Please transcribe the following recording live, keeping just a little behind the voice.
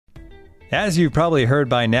As you've probably heard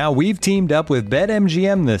by now, we've teamed up with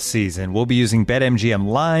BetMGM this season. We'll be using BetMGM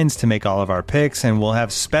lines to make all of our picks, and we'll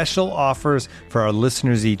have special offers for our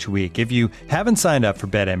listeners each week. If you haven't signed up for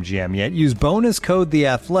BetMGM yet, use bonus code The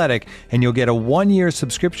Athletic, and you'll get a 1-year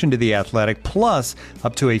subscription to The Athletic, plus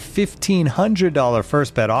up to a $1,500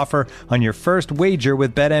 first bet offer on your first wager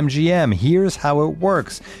with BetMGM. Here's how it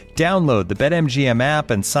works. Download the BetMGM app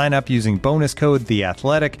and sign up using bonus code The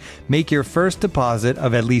Athletic. Make your first deposit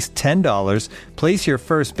of at least $10. Place your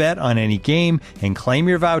first bet on any game and claim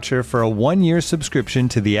your voucher for a 1-year subscription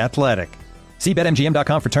to The Athletic. See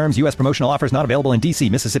BetMGM.com for terms. U.S. promotional offers not available in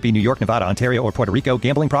D.C., Mississippi, New York, Nevada, Ontario, or Puerto Rico.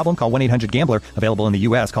 Gambling problem? Call 1-800-GAMBLER. Available in the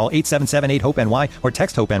U.S. Call 877-8-HOPE-NY or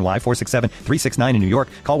text HOPE-NY 467-369 in New York.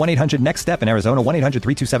 Call 1-800-NEXT-STEP in Arizona.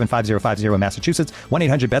 1-800-327-5050 in Massachusetts.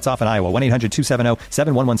 1-800-BETS-OFF in Iowa.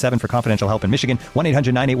 1-800-270-7117 for confidential help in Michigan.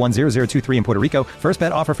 1-800-981-0023 in Puerto Rico. First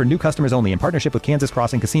bet offer for new customers only in partnership with Kansas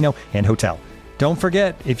Crossing Casino and Hotel. Don't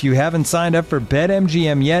forget, if you haven't signed up for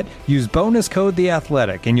BetMGM yet, use bonus code The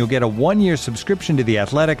Athletic, and you'll get a 1-year subscription to The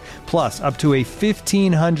Athletic, plus up to a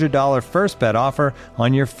 $1,500 first bet offer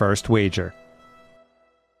on your first wager.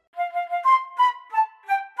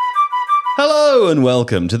 Hello and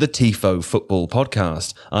welcome to the TIFO Football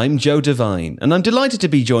Podcast. I'm Joe Devine, and I'm delighted to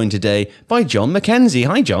be joined today by John McKenzie.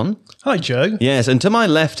 Hi, John. Hi, Joe. Yes, and to my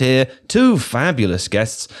left here, two fabulous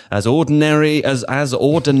guests, as ordinarily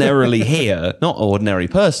here, not ordinary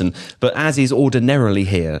person, but as is ordinarily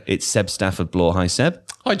here. It's Seb Stafford-Bloor. Hi, Seb.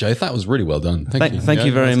 Hi, Joe. That was really well done. Thank you. Thank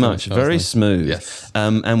you very much. Very nice. smooth. Yes.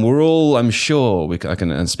 And we're all, I'm sure, I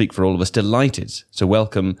can speak for all of us, delighted to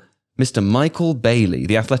welcome Mr. Michael Bailey,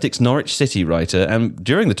 the Athletic's Norwich City writer, and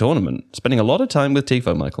during the tournament, spending a lot of time with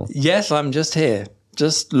Tifo, Michael. Yes, I'm just here,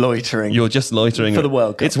 just loitering. You're just loitering. For the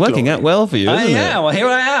World Cup. It's working out well for you, isn't it? Yeah, well, here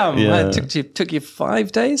I am. Yeah. It took you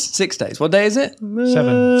 5 days? 6 days. What day is it?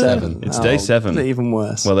 7. It's day 7. Even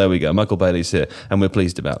worse. Well, there we go. Michael Bailey's here, and we're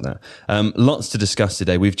pleased about that. Lots to discuss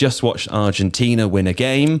today. We've just watched Argentina win a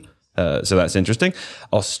game. So that's interesting.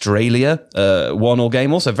 Australia, 1-1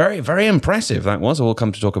 game. Also very, very impressive that was. We'll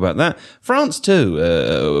come to talk about that. France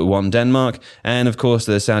too, won Denmark. And of course,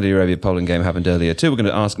 the Saudi Arabia-Poland game happened earlier too. We're going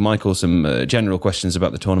to ask Michael some general questions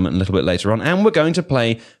about the tournament a little bit later on. And we're going to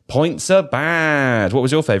play Points Are Bad. What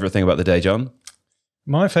was your favourite thing about the day, John?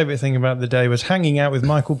 My favourite thing about the day was hanging out with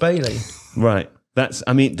Michael Bailey. Right.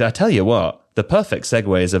 I tell you what, the perfect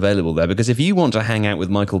segue is available there, because if you want to hang out with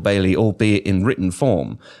Michael Bailey, albeit in written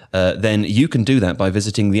form, then you can do that by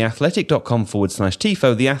visiting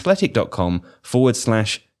theathletic.com/Tifo,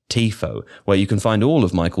 theathletic.com/Tifo, where you can find all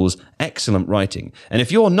of Michael's excellent writing. And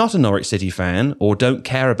if you're not a Norwich City fan or don't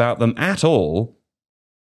care about them at all,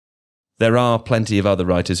 there are plenty of other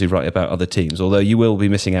writers who write about other teams, although you will be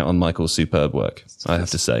missing out on Michael's superb work, I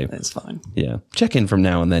have to say. It's fine. Yeah. Check in from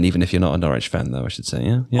now and then, even if you're not a Norwich fan, though, I should say.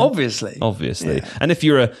 Yeah. Obviously. Yeah. And if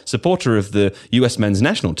you're a supporter of the US men's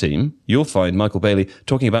national team, you'll find Michael Bailey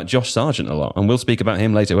talking about Josh Sargent a lot, and we'll speak about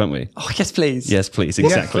him later, won't we? Oh, yes, please. Yes, please.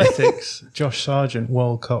 Exactly. The Athletics, Josh Sargent,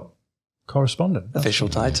 World Cup correspondent. Official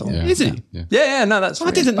title. Yeah. Is he? Yeah, no, that's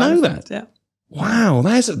I didn't know that. Yeah. Wow,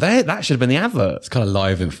 that should have been the advert. It's kind of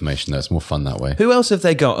live information, though. It's more fun that way. Who else have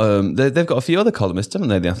they got? They've got a few other columnists, haven't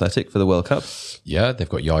they, The Athletic, for the World Cup? Yeah, they've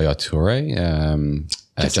got Yaya Toure.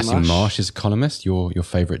 Jesse Marsh is a columnist. Your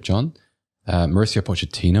favourite, John. Mauricio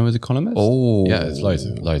Pochettino is a columnist. Oh. Yeah, there's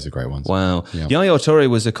loads of great ones. Wow. Yeah. Yaya Toure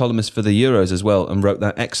was a columnist for the Euros as well, and wrote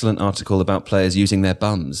that excellent article about players using their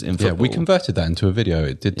bums in football. Yeah, we converted that into a video.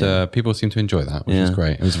 It did. People seem to enjoy that, which was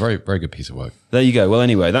great. It was a very, very good piece of work. There you go. Well,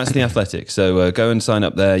 anyway, that's The Athletic. So go and sign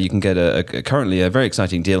up there. You can get currently a very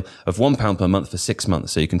exciting deal of £1 per month for 6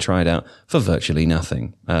 months. So you can try it out for virtually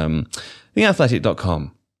nothing.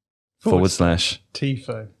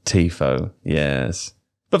 Theathletic.com/Tifo. Tifo. Yes.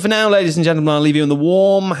 But for now, ladies and gentlemen, I'll leave you in the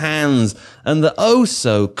warm hands and the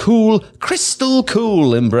oh-so-cool, crystal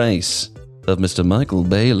cool embrace of Mr. Michael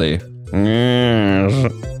Bailey.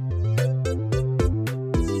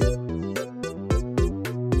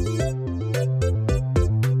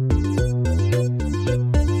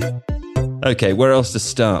 Okay, where else to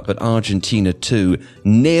start but Argentina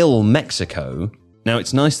 2-0 Mexico. Now,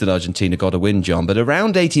 it's nice that Argentina got a win, John, but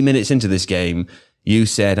around 80 minutes into this game, you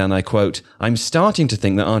said, and I quote, "I'm starting to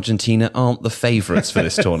think that Argentina aren't the favourites for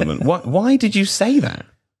this tournament." Why did you say that?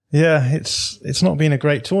 Yeah, it's not been a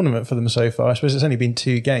great tournament for them so far. I suppose it's only been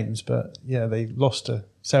 2 games, but yeah, they lost to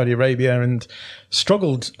Saudi Arabia and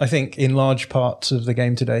struggled, I think, in large parts of the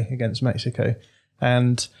game today against Mexico.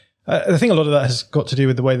 And I think a lot of that has got to do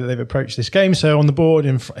with the way that they've approached this game. So on the board,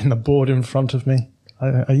 in the board in front of me,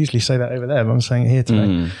 I usually say that over there, but I'm saying it here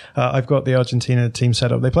today. I've got the Argentina team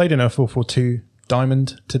set up. They played in a 4-4-2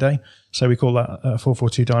 diamond today. So we call that a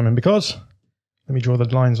 4-4-2 diamond because, let me draw the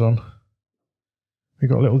lines on. We've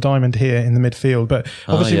got a little diamond here in the midfield, but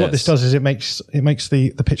obviously what this does is it makes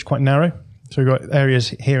the pitch quite narrow. So we've got areas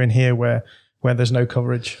here and here where there's no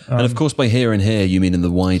coverage. And of course, by here and here, you mean in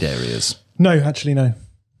the wide areas? No, actually, no.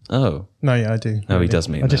 Oh. No, yeah, I do. Oh, he does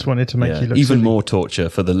mean I just wanted to make you look even silly. more torture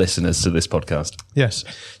for the listeners to this podcast. Yes.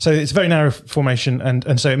 So it's a very narrow formation,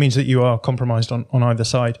 and so it means that you are compromised on either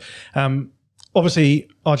side. Obviously,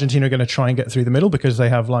 Argentina are going to try and get through the middle because they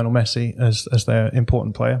have Lionel Messi as their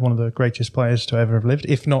important player, one of the greatest players to ever have lived,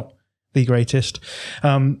 if not the greatest.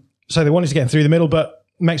 So they wanted to get through the middle, but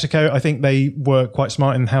Mexico, I think they were quite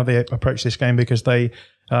smart in how they approached this game because they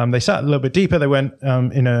sat a little bit deeper. They went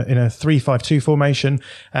in a 3-5-2 formation,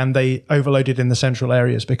 and they overloaded in the central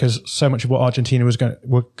areas because so much of what Argentina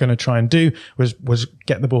were going to try and do was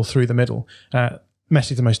get the ball through the middle.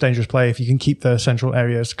 Messi's the most dangerous player. If you can keep the central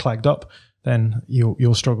areas clagged up, then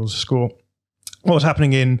you'll struggle to score. What was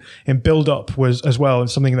happening in build-up was as well, and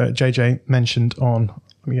something that JJ mentioned on,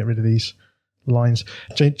 let me get rid of these lines.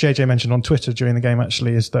 JJ mentioned on Twitter during the game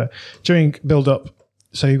actually, is that during build-up,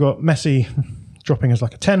 so you've got Messi dropping as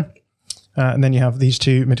like a 10, and then you have these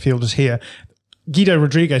two midfielders here. Guido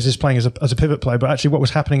Rodriguez is playing as a pivot player, but actually what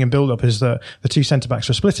was happening in build-up is that the two centre-backs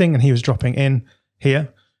were splitting and he was dropping in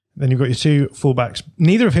here. Then you've got your two full-backs,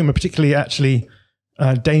 neither of whom are particularly actually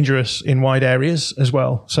dangerous in wide areas as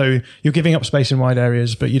well. So you're giving up space in wide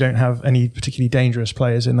areas, but you don't have any particularly dangerous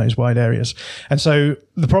players in those wide areas. And so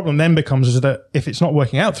the problem then becomes is that if it's not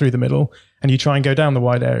working out through the middle and you try and go down the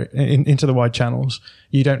wide area into the wide channels,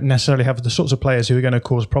 you don't necessarily have the sorts of players who are going to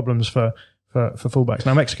cause problems for fullbacks.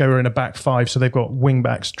 Now Mexico are in a back five, so they've got wing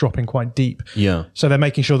backs dropping quite deep. Yeah. So they're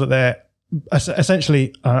making sure that they're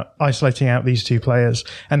essentially isolating out these two players,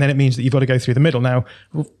 and then it means that you've got to go through the middle. Now,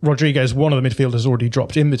 Rodriguez, one of the midfielders, already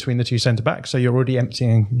dropped in between the two centre backs, so you're already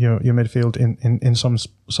emptying your midfield in some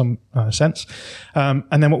sense.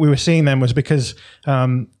 And then what we were seeing then was because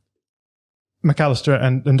McAllister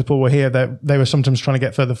and De Paul were here, they were sometimes trying to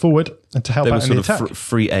get further forward and to help out in the attack.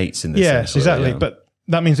 Free eights in this. Yes, exactly. Yeah. But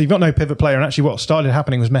that means you've got no pivot player, and actually what started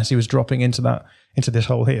happening was Messi was dropping into this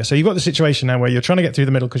hole here. So you've got the situation now where you're trying to get through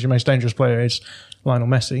the middle because your most dangerous player is Lionel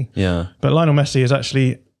Messi. Yeah. But Lionel Messi is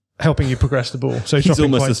actually helping you progress the ball. So he's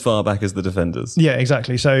almost as far back as the defenders. Yeah,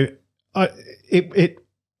 exactly. So it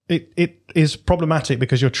is problematic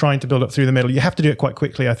because you're trying to build up through the middle. You have to do it quite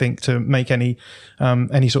quickly, I think, to make any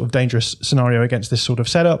sort of dangerous scenario against this sort of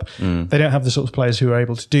setup. They don't have the sorts of players who are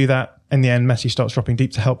able to do that. In the end, Messi starts dropping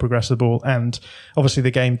deep to help progress the ball. And obviously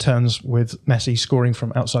the game turns with Messi scoring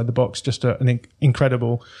from outside the box, just an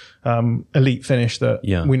incredible elite finish that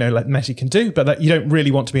we know Messi can do, but that you don't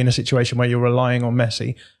really want to be in a situation where you're relying on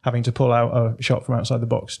Messi having to pull out a shot from outside the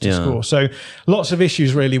box to score. So lots of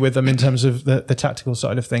issues really with them in terms of the tactical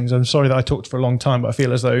side of things. I'm sorry that I talked for a long time, but I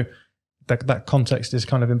feel as though that context is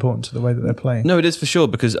kind of important to the way that they're playing. No, it is for sure,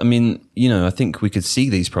 because, I mean, I think we could see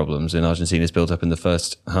these problems in Argentina's build-up in the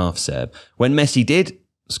first half, Seb. When Messi did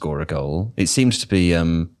score a goal, it seemed to be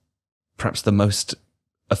perhaps the most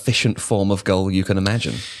efficient form of goal you can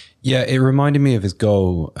imagine. Yeah, it reminded me of his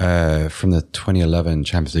goal from the 2011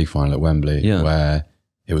 Champions League final at Wembley, where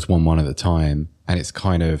it was 1-1 at the time, and it's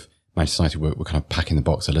kind of Manchester United were kind of packing the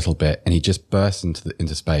box a little bit, and he just bursts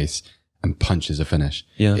into space and punches a finish.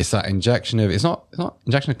 Yeah. It's that injection of, it's not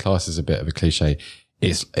injection of class is a bit of a cliche.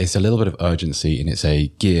 It's a little bit of urgency, and it's a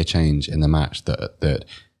gear change in the match that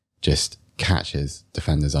just catches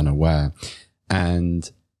defenders unaware.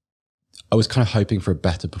 And I was kind of hoping for a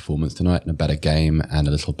better performance tonight and a better game and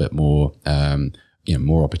a little bit more,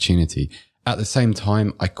 more opportunity. At the same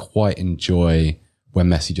time, I quite enjoy when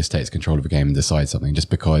Messi just takes control of a game and decides something,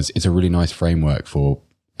 just because it's a really nice framework for,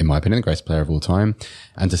 in my opinion, the greatest player of all time.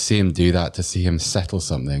 And to see him do that, to see him settle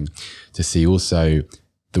something, to see also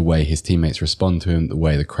the way his teammates respond to him, the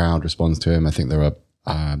way the crowd responds to him. I think there are,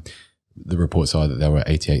 the reports are that there were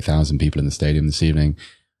 88,000 people in the stadium this evening.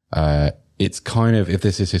 It's kind of, if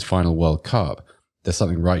this is his final World Cup, there's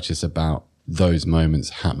something righteous about those moments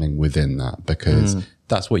happening within that, because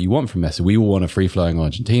that's what you want from Messi. We all want a free-flowing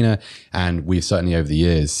Argentina, and we've certainly over the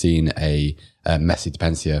years seen a Messi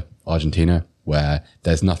dependencia Argentina, where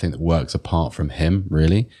there's nothing that works apart from him,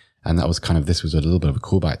 really. And that was kind of, this was a little bit of a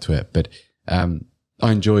callback to it. But I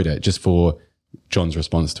enjoyed it just for John's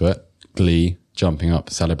response to it. Glee, jumping up,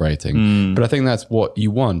 celebrating. But I think that's what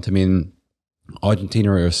you want. I mean,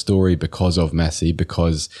 Argentina are a story because of Messi,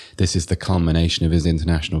 because this is the culmination of his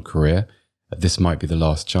international career. This might be the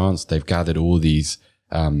last chance. They've gathered all these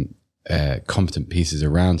competent pieces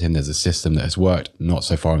around him. There's a system that has worked, not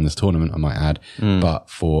so far in this tournament, I might add, but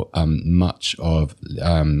for much of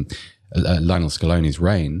Lionel Scaloni's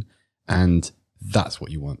reign, and that's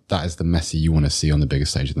what you want. That is the Messi you want to see on the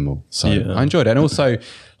biggest stage of them all. So I enjoyed it. And also,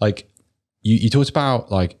 like, you talked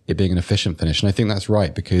about like it being an efficient finish, and I think that's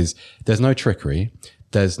right, because there's no trickery.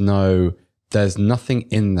 There's nothing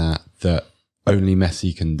in that only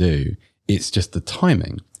Messi can do. It's just the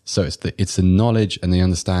timing. So it's the knowledge and the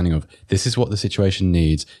understanding of, this is what the situation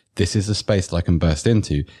needs. This is the space that I can burst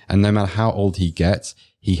into. And no matter how old he gets,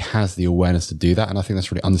 he has the awareness to do that. And I think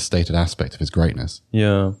that's a really understated aspect of his greatness.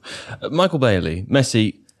 Yeah. Michael Bailey,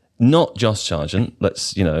 Messi, not Josh Sargent.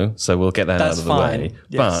 So we'll get that out of the way.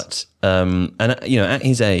 Yes. But, at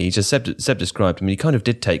his age, as Seb described, I mean, he kind of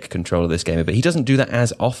did take control of this game a bit. He doesn't do that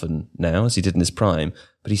as often now as he did in his prime,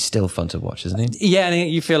 but he's still fun to watch, isn't he? Yeah,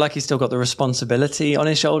 and you feel like he's still got the responsibility on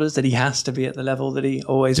his shoulders, that he has to be at the level that he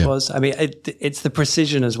always was. I mean, it's the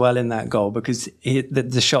precision as well in that goal, because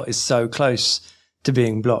the shot is so close to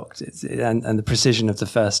being blocked, and the precision of the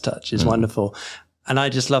first touch is wonderful. And I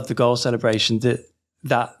just love the goal celebration.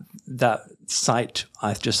 That sight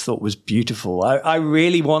I just thought was beautiful. I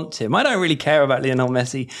really want him. I don't really care about Lionel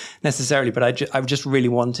Messi necessarily, but I just really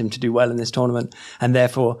want him to do well in this tournament, and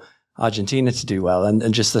therefore Argentina to do well.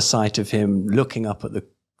 And just the sight of him looking up at the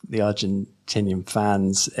Argentinian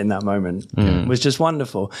fans in that moment was just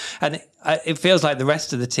wonderful. And it feels like the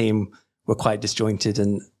rest of the team were quite disjointed,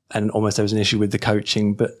 and almost there was an issue with the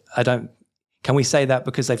coaching, but can we say that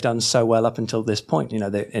because they've done so well up until this point?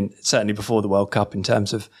 Certainly before the World Cup, in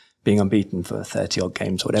terms of being unbeaten for 30 odd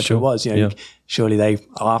games, whatever it was, surely they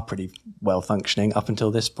are pretty well functioning up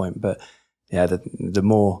until this point. But yeah, the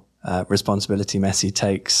more responsibility Messi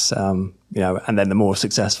takes, and then the more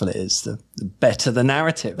successful it is, the better the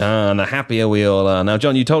narrative. And the happier we all are. Now,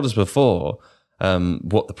 John, you told us before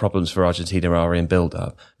what the problems for Argentina are in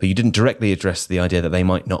build-up, but you didn't directly address the idea that they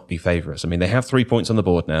might not be favourites. I mean, they have 3 points on the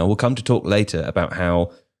board now. We'll come to talk later about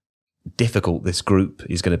how difficult this group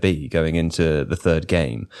is going to be going into the third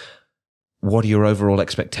game. What are your overall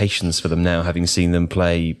expectations for them now, having seen them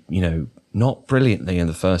play, not brilliantly in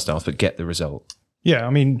the first half, but get the result? Yeah, I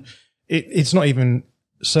mean, it's not even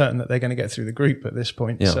certain that they're going to get through the group at this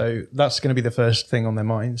point. Yeah. So that's going to be the first thing on their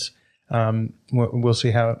minds. We'll see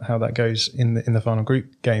how that goes in the final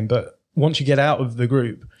group game. But once you get out of the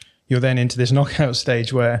group, you're then into this knockout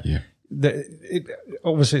stage where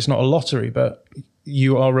obviously it's not a lottery, but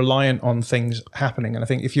you are reliant on things happening. And I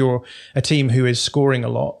think if you're a team who is scoring a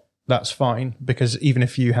lot, that's fine, because even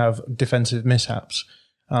if you have defensive mishaps,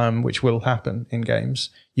 which will happen in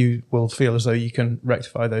games, you will feel as though you can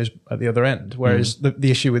rectify those at the other end. Whereas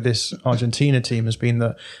the issue with this Argentina team has been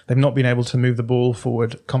that they've not been able to move the ball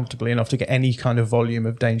forward comfortably enough to get any kind of volume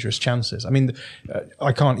of dangerous chances. I mean,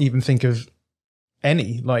 I can't even think of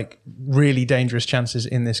any really dangerous chances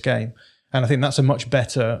in this game. And I think that's a much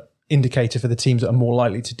better indicator for the teams that are more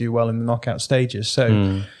likely to do well in the knockout stages.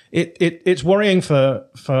 So it's worrying for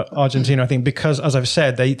Argentina, I think, because, as I've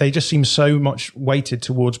said, they just seem so much weighted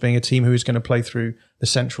towards being a team who is going to play through the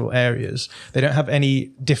central areas. They don't have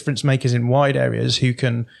any difference makers in wide areas who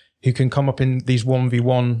can come up in these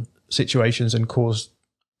 1v1 situations and cause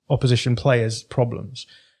opposition players problems.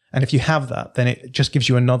 And if you have that, then it just gives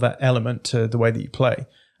you another element to the way that you play.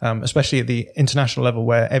 Especially at the international level,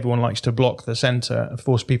 where everyone likes to block the centre and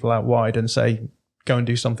force people out wide and say, go and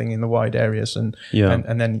do something in the wide areas. And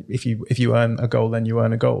then if you earn a goal, then you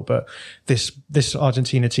earn a goal. But this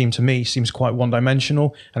Argentina team, to me, seems quite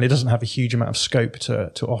one-dimensional, and it doesn't have a huge amount of scope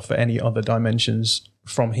to offer any other dimensions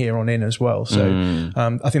from here on in as well. So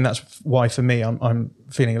I think that's why, for me, I'm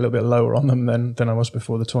feeling a little bit lower on them than I was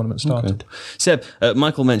before the tournament started. Okay. Seb,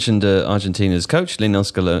 Michael mentioned Argentina's coach, Lionel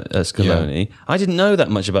Scaloni. Yeah. I didn't know that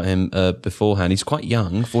much about him beforehand. He's quite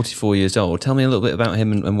young, 44 years old. Tell me a little bit about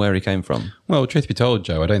him and where he came from. Well, truth be told,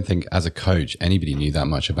 Joe, I don't think as a coach anybody knew that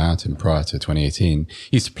much about him prior to 2018.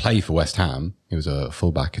 He used to play for West Ham. He was a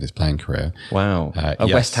fullback in his playing career. Wow.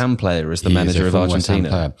 West Ham player as the manager of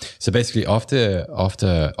Argentina. So basically, after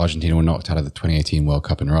Argentina were knocked out of the 2018 World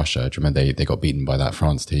Cup in Russia, do you remember they got beaten by that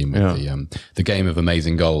France team with the game of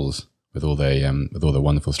amazing goals with all the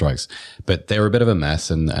wonderful strikes. But they were a bit of a mess,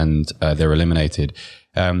 and they were eliminated.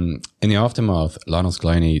 In the aftermath, Lionel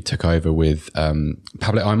Scaloni took over with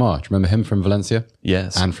Pablo Aimar. Do you remember him from Valencia?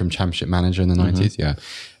 Yes. And from Championship Manager in the 90s? Yeah.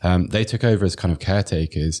 They took over as kind of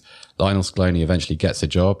caretakers. Lionel Scaloni eventually gets a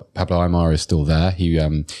job. Pablo Aimar is still there.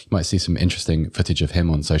 You might see some interesting footage of him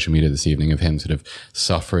on social media this evening, of him sort of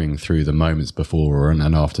suffering through the moments before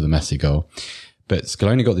and after the Messi goal. But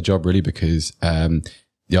Scaloni got the job really because the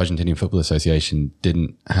Argentinian Football Association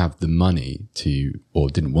didn't have the money or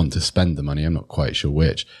didn't want to spend the money, I'm not quite sure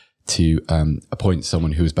which, to appoint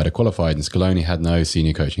someone who was better qualified. And Scaloni had no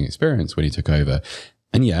senior coaching experience when he took over.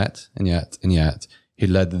 And yet, he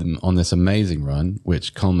led them on this amazing run,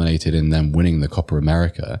 which culminated in them winning the Copa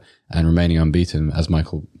America and remaining unbeaten, as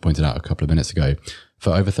Michael pointed out a couple of minutes ago,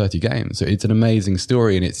 for over 30 games. So it's an amazing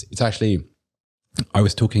story. And it's actually, I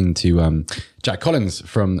was talking to Jack Collins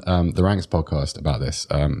from the Ranks podcast about this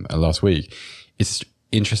last week. It's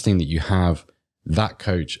interesting that you have that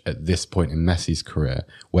coach at this point in Messi's career,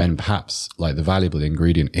 when perhaps like the valuable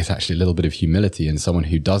ingredient is actually a little bit of humility, and someone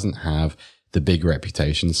who doesn't have the big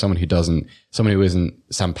reputation, someone who isn't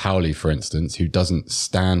Sampaoli, for instance, who doesn't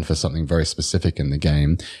stand for something very specific in the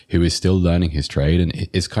game, who is still learning his trade and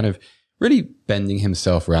is kind of really bending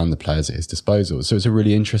himself around the players at his disposal. So it's a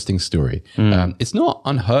really interesting story. It's not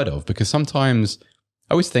unheard of, because sometimes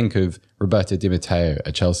I always think of Roberto Di Matteo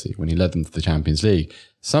at Chelsea when he led them to the Champions League.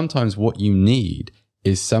 Sometimes what you need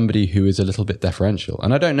is somebody who is a little bit deferential.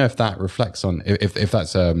 And I don't know if that reflects on, if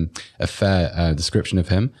that's a fair description of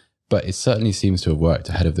him, but it certainly seems to have worked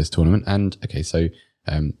ahead of this tournament. And okay, so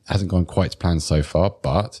hasn't gone quite to plan so far,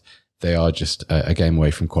 but they are just a game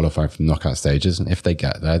away from qualifying from knockout stages. And if they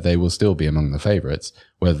get there, they will still be among the favourites,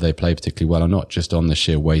 whether they play particularly well or not, just on the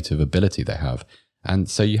sheer weight of ability they have. And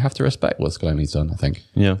so you have to respect what Scaloni's done, I think.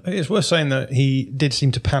 Yeah. It's worth saying that he did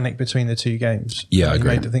seem to panic between the two games. Yeah, I he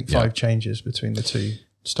agree. made, I think, 5 changes between the two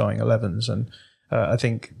starting 11s, and I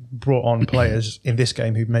think brought on players in this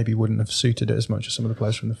game who maybe wouldn't have suited it as much as some of the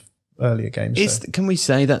players from the earlier games. Can we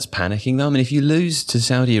say that's panicking though? I mean, if you lose to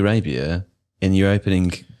Saudi Arabia in your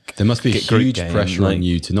opening, there must be a huge game, pressure on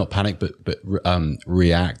you to not panic, but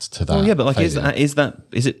react to that. Well, yeah, but like, is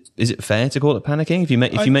it fair to call it panicking? If you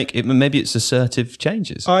make it, maybe it's assertive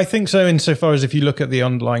changes. I think so, insofar as if you look at the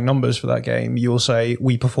underlying numbers for that game, you'll say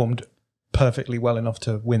we performed perfectly well enough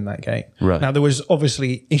to win that game. Right. Now, there was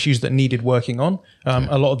obviously issues that needed working on,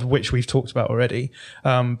 a lot of which we've talked about already.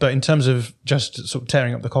 But in terms of just sort of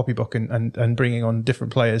tearing up the copybook and bringing on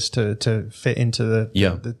different players to fit into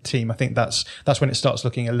the team, I think that's when it starts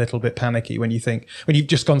looking a little bit panicky, when you've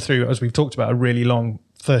just gone through, as we've talked about, a really long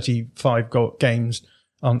 35 games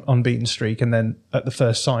unbeaten streak, and then at the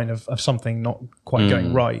first sign of something not quite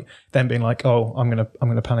going right, then being like, oh, I'm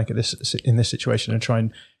gonna panic in this situation and try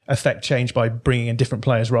and affect change by bringing in different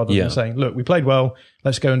players, rather than saying, look, we played well,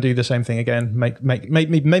 let's go and do the same thing again,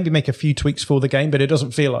 maybe make a few tweaks for the game. But it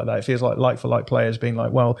doesn't feel like that. It feels like for like players being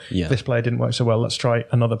like, well, this player didn't work so well, let's try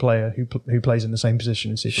another player who plays in the same position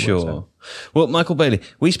and see if it works out. Well, Michael Bailey,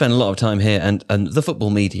 we spend a lot of time here, and the football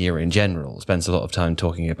media in general spends a lot of time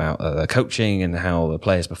talking about coaching and how the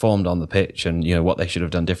players performed on the pitch, and what they should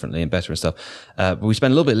have done differently and better and stuff. But we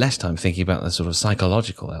spend a little bit less time thinking about the sort of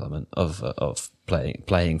psychological element of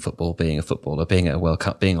playing football, being a footballer, being at a World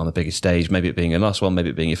Cup, being on the biggest stage, maybe it being your last one, maybe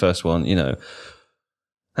it being your first one.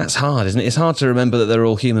 That's hard, isn't it? It's hard to remember that they're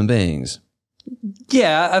all human beings.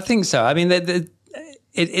 Yeah, I think so. I mean, it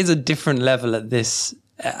is a different level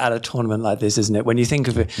at a tournament like this, isn't it? When you think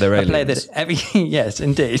of it, they're a player aliens. Yes,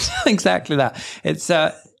 indeed, exactly that. It's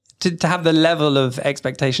to have the level of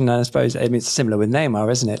expectation, and I suppose it's similar with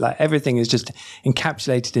Neymar, isn't it? Like, everything is just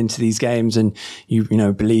encapsulated into these games, and you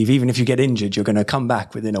believe even if you get injured, you're going to come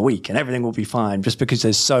back within a week and everything will be fine, just because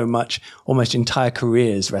there's so much, almost entire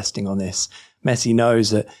careers resting on this. Messi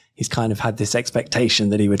knows that he's kind of had this expectation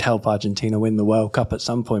that he would help Argentina win the World Cup at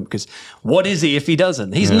some point, because what is he if he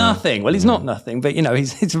doesn't? He's nothing. Well, he's not nothing, but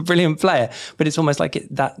he's a brilliant player. But it's almost like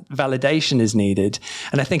that validation is needed.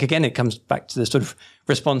 And I think, again, it comes back to the sort of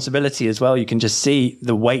responsibility as well. You can just see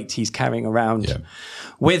the weight he's carrying around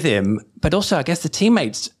with him. But also, I guess the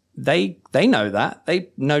teammates, they know that. They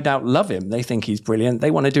no doubt love him. They think he's brilliant.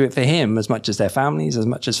 They want to do it for him as much as their families, as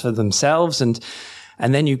much as for themselves. And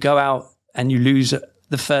then you go out and you lose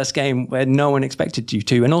the first game where no one expected you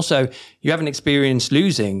to. And also, you haven't experienced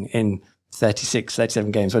losing in 36,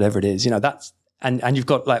 37 games, whatever it is. And you've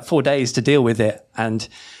got like 4 days to deal with it. And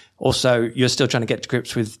also, you're still trying to get to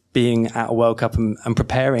grips with being at a World Cup and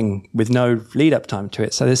preparing with no lead up time to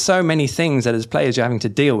it. So there's so many things that as players you're having to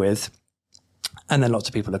deal with. And then lots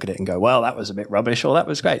of people look at it and go, well, that was a bit rubbish, or that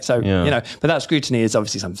was great. So, but that scrutiny is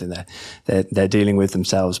obviously something they're dealing with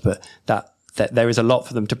themselves, but that there is a lot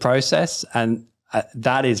for them to process. And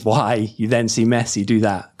that is why you then see Messi do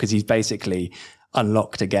that, because he's basically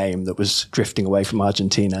unlocked a game that was drifting away from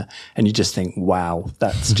Argentina. And you just think, wow,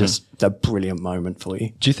 that's just a brilliant moment for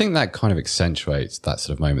you. Do you think that kind of accentuates that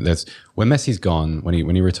sort of moment? When Messi's gone, when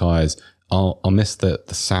he retires, I'll miss the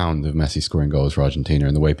sound of Messi scoring goals for Argentina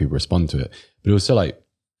and the way people respond to it. But also, like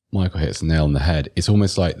Michael hits the nail on the head, it's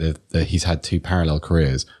almost like he's had two parallel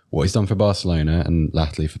careers. What he's done for Barcelona and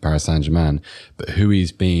latterly for Paris Saint-Germain, but who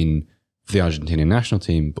he's been the Argentinian national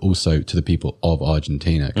team, but also to the people of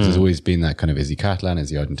Argentina. Because there's always been that kind of, is he Catalan, is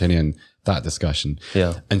he Argentinian, that discussion.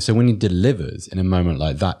 Yeah. And so when he delivers in a moment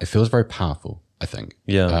like that, it feels very powerful, I think.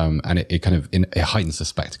 Yeah. And it kind of, it heightens the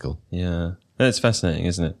spectacle. Yeah. That's fascinating,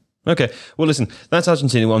 isn't it? Okay. Well, listen, that's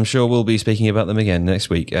Argentina. Well, I'm sure we'll be speaking about them again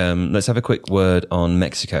next week. Let's have a quick word on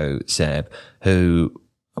Mexico, Seb, who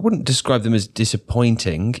I wouldn't describe them as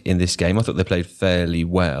disappointing in this game. I thought they played fairly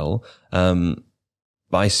well. But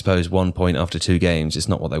I suppose 1 point after 2 games is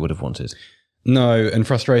not what they would have wanted. No, and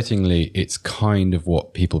frustratingly, it's kind of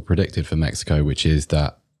what people predicted for Mexico, which is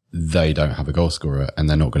that they don't have a goal scorer and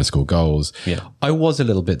they're not going to score goals. Yeah. I was a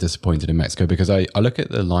little bit disappointed in Mexico because I look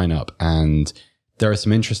at the lineup and there are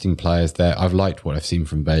some interesting players there. I've liked what I've seen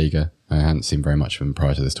from Vega. I hadn't seen very much of him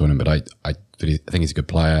prior to this tournament, but I think he's a good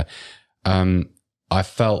player. I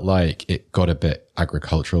felt like it got a bit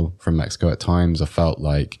agricultural from Mexico at times. I felt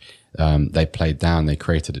like they played down. They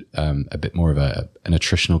created a bit more of an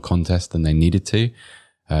attritional contest than they needed to.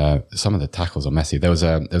 Some of the tackles are messy. There was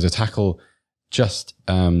a tackle just,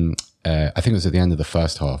 I think it was at the end of the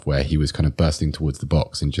first half where he was kind of bursting towards the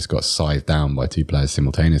box and just got scythed down by 2 players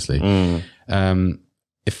simultaneously.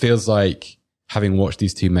 It feels like, having watched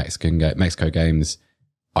these 2 Mexico games,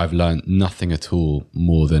 I've learned nothing at all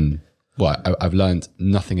more than, I've learned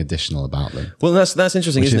nothing additional about them. Well, that's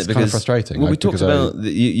interesting, isn't it? Because kind of frustrating. Well, we talked about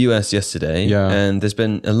the US yesterday, and there's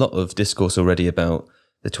been a lot of discourse already about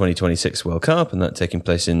the 2026 World Cup and that taking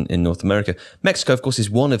place in North America. Mexico, of course, is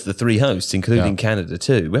one of the 3 hosts, including Canada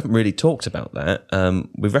too. We haven't really talked about that.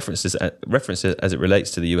 We've referenced it as it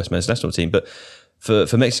relates to the US men's national team, but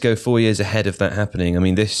for Mexico, 4 years ahead of that happening, I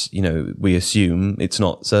mean, this, we assume, it's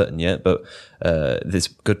not certain yet, but there's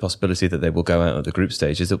good possibility that they will go out of the group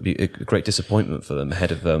stages. It'll be a great disappointment for them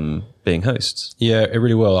ahead of being hosts. Yeah, it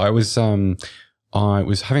really will. I was having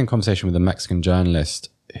a conversation with a Mexican journalist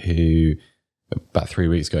who, about 3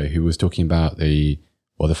 weeks ago, who was talking about the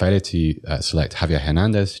failure to select Javier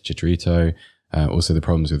Hernandez, Chicharito, also the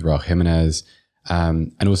problems with Raul Jimenez,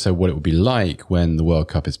 and also what it would be like when the World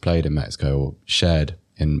Cup is played in Mexico, or shared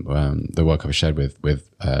in the World Cup is shared with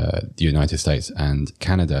the United States and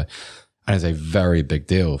Canada. And it's a very big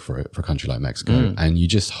deal for a country like Mexico. And you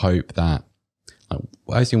just hope that,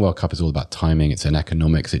 I think World Cup is all about timing. It's an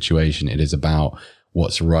economic situation. It is about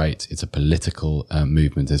what's right. It's a political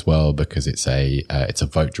movement as well, because it's a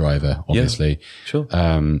vote driver, obviously. Yeah, sure.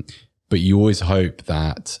 But you always hope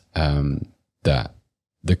that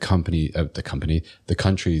the country's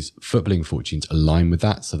footballing fortunes align with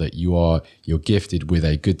that, so that you're gifted with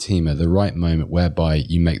a good team at the right moment, whereby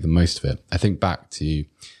you make the most of it. I think back to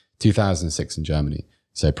 2006 in Germany.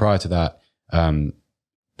 So prior to that,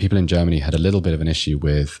 people in Germany had a little bit of an issue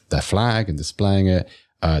with their flag and displaying it.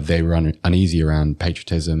 They were uneasy around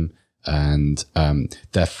patriotism, and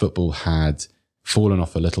their football had fallen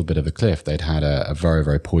off a little bit of a cliff. They'd had a very,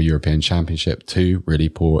 very poor European Championship, 2 really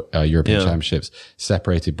poor European Championships,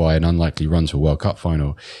 separated by an unlikely run to a World Cup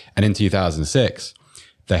final. And in 2006,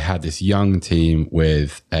 they had this young team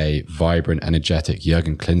with a vibrant, energetic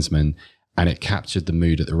Jurgen Klinsmann, and it captured the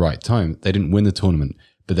mood at the right time. They didn't win the tournament,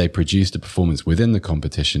 but they produced a performance within the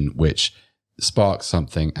competition which sparked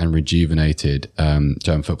something and rejuvenated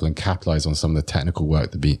German football and capitalized on some of the technical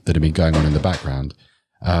work that had been going on in the background.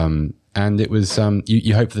 And it was,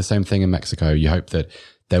 you hope for the same thing in Mexico. You hope that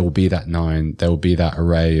there will be that 9, there will be that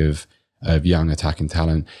array of young attacking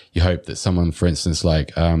talent. You hope that someone, for instance,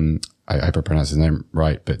 like, I hope I pronounce his name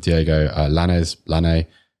right, but Diego Lane,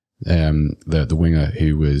 the winger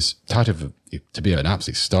who was touted to be an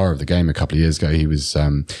absolute star of the game a couple of years ago. He was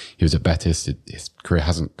at Betis. His career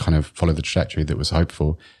hasn't kind of followed the trajectory that was hoped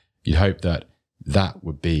for. You'd hope that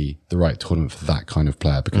would be the right tournament for that kind of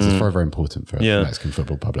player, because it's very, very important for the Mexican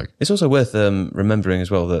football public. It's also worth remembering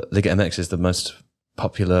as well that Liga MX is the most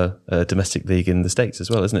popular domestic league in the States as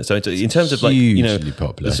well, isn't it? So in terms of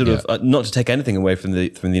popular, sort of not to take anything away from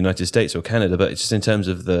the United States or Canada, but it's just in terms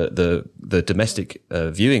of the domestic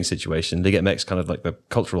viewing situation, Liga MX kind of like the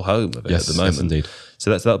cultural home of it at the moment. Yes, indeed. So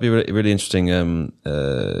that'll be a really, really interesting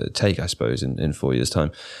take, I suppose, in 4 years'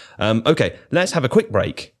 time. Okay, let's have a quick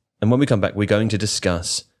break. And when we come back, we're going to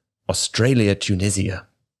discuss Australia-Tunisia.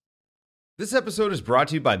 This episode is brought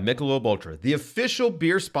to you by Michelob Ultra, the official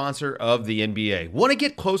beer sponsor of the NBA. Want to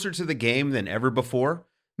get closer to the game than ever before?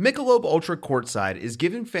 Michelob Ultra Courtside is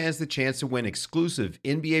giving fans the chance to win exclusive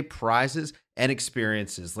NBA prizes and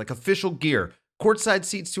experiences like official gear, courtside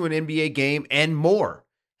seats to an NBA game, and more.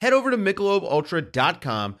 Head over to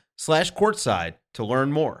MichelobUltra.com/courtside to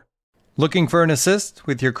learn more. Looking for an assist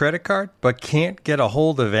with your credit card, but can't get a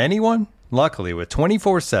hold of anyone? Luckily, with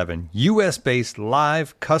 24/7 US-based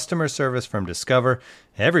live customer service from Discover,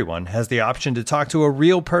 everyone has the option to talk to a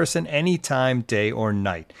real person anytime, day or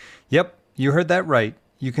night. Yep, you heard that right.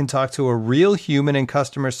 You can talk to a real human in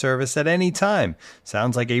customer service at any time.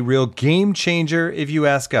 Sounds like a real game changer if you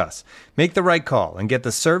ask us. Make the right call and get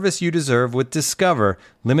the service you deserve with Discover.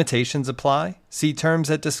 Limitations apply. See terms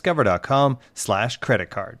at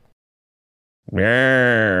discover.com/creditcard.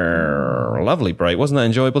 Lovely break. Wasn't that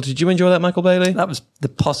enjoyable? Did you enjoy that, Michael Bailey? That was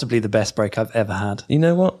possibly the best break I've ever had. You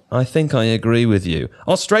know what? I think I agree with you.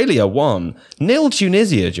 Australia won. 0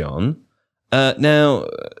 Tunisia, John. Now,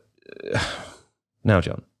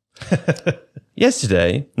 John.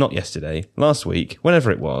 Last week,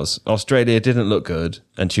 whenever it was, Australia didn't look good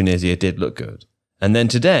and Tunisia did look good. And then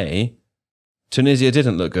today, Tunisia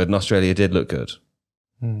didn't look good and Australia did look good.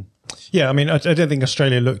 Yeah, I mean, I don't think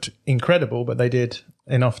Australia looked incredible, but they did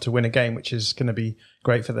enough to win a game, which is going to be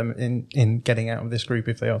great for them in getting out of this group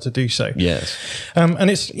if they are to do so. Yes.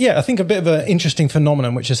 And it's, I think a bit of an interesting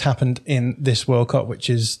phenomenon which has happened in this World Cup,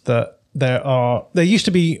 which is that there used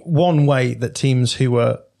to be one way that teams who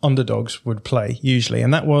were underdogs would play usually,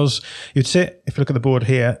 and that was you'd sit, if you look at the board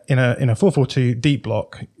here, in a 4-4-2 deep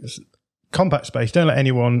block, compact space, don't let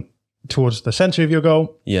anyone towards the centre of your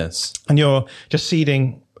goal. Yes. And you're just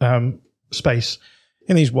ceding space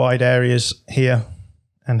in these wide areas here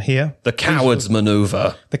and here. The coward's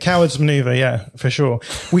manoeuvre. The coward's manoeuvre, yeah, for sure.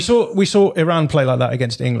 We saw Iran play like that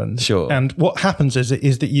against England. Sure. And what happens is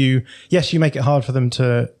that you make it hard for them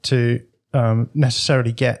to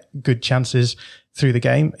necessarily get good chances through the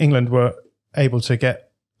game. England were able to get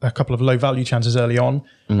a couple of low value chances early on,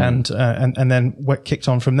 and then kicked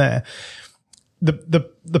on from there.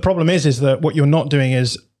 The problem is that what you're not doing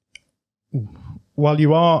is, while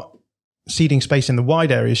you are ceding space in the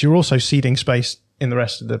wide areas, you're also ceding space in the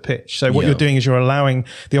rest of the pitch. So what you're doing is you're allowing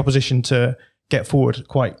the opposition to get forward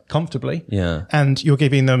quite comfortably. Yeah. And you're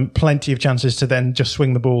giving them plenty of chances to then just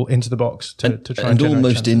swing the ball into the box to try and generate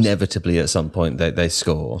almost chances. Inevitably at some point they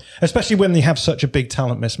score. Especially when they have such a big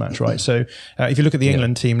talent mismatch, right? So if you look at the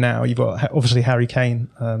England team now, you've got obviously Harry Kane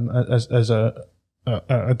as a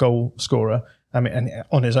goal scorer. I mean, and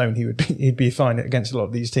on his own, he'd be fine against a lot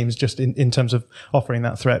of these teams, just in terms of offering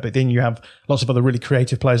that threat. But then you have lots of other really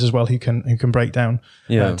creative players as well who can break down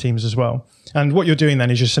teams as well. And what you're doing then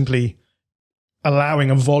is just simply allowing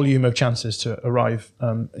a volume of chances to arrive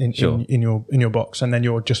in your box, and then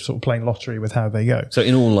you're just sort of playing lottery with how they go. So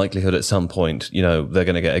in all likelihood, at some point, they're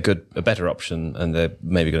going to get a better option, and they're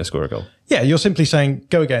maybe going to score a goal. Yeah, you're simply saying,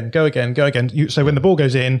 go again. So when the ball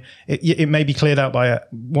goes in, it may be cleared out by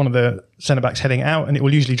one of the centre-backs heading out, and it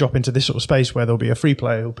will usually drop into this sort of space where there'll be a free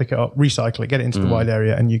player who'll pick it up, recycle it, get it into the wide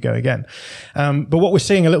area, and you go again. But what we're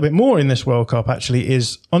seeing a little bit more in this World Cup, actually,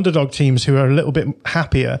 is underdog teams who are a little bit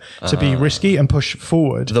happier to be risky and push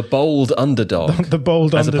forward. The bold underdog. The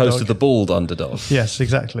bold as underdog. As opposed to the bald underdog. Yes,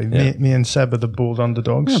 exactly. Yeah. Me and Seb are the bald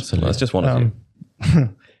underdogs. Absolutely. That's just one of you.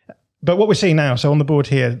 But what we're seeing now, so on the board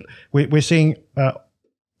here, we're seeing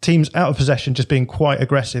teams out of possession just being quite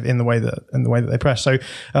aggressive in the way that they press. So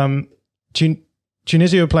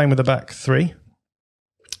Tunisia were playing with a back three,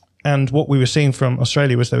 and what we were seeing from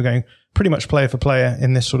Australia was they were going pretty much player for player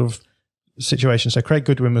in this sort of situation. So Craig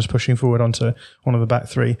Goodwin was pushing forward onto one of the back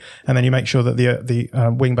three, and then you make sure that the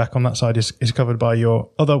wing back on that side is covered by your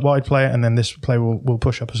other wide player, and then this player will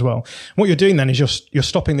push up as well. What you're doing then is you're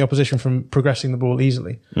stopping the opposition from progressing the ball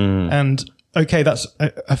easily. And okay, that's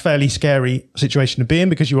a fairly scary situation to be in,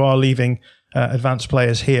 because you are leaving advanced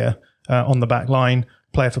players here on the back line,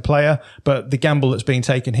 player for player. But the gamble that's being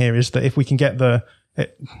taken here is that if we can get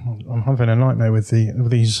I'm having a nightmare with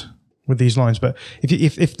these lines, but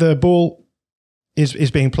if the ball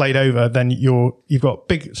is being played over, then you've got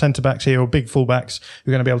big centre backs here or big full backs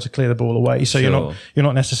who are going to be able to clear the ball away. So you're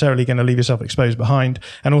not necessarily going to leave yourself exposed behind.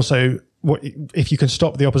 And also, if you can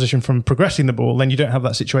stop the opposition from progressing the ball, then you don't have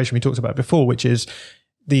that situation we talked about before, which is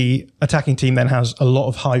the attacking team then has a lot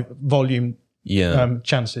of high volume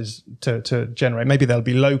chances to generate. Maybe they'll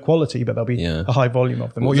be low quality, but there'll be a high volume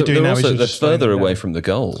of them. What you're doing now is they're further away from the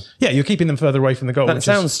goal. Yeah, you're keeping them further away from the goal. That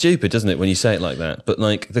sounds stupid, doesn't it, when you say it like that? But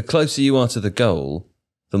the closer you are to the goal,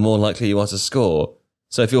 the more likely you are to score.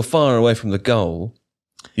 So if you're far away from the goal,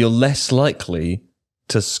 you're less likely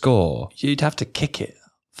to score. You'd have to kick it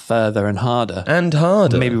further and harder. And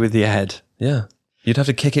harder. Maybe with your head. Yeah. You'd have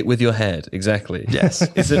to kick it with your head, exactly. Yes.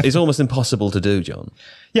 It's almost impossible to do, John.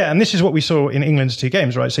 Yeah, and this is what we saw in England's two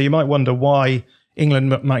games, right? So you might wonder why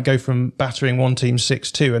England might go from battering one team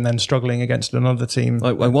 6-2 and then struggling against another team.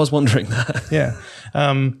 I was wondering that. Yeah.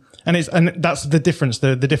 And that's the difference.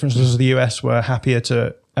 The difference was the US were happier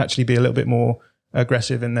to actually be a little bit more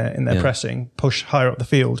aggressive in their pressing, push higher up the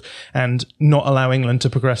field, and not allow England to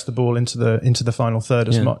progress the ball into the final third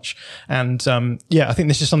as much. And I think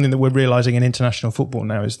this is something that we're realizing in international football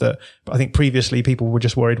now, is that I think previously people were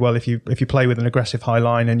just worried, well, if you play with an aggressive high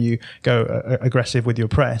line and you go aggressive with your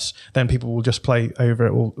press, then people will just play over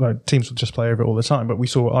it all. Teams will just play over it all the time. But we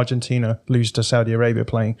saw Argentina lose to Saudi Arabia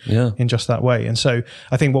playing in just that way. And so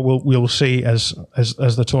I think what we'll see as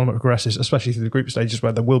the tournament progresses, especially through the group stages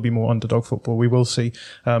where there will be more underdog football, we will see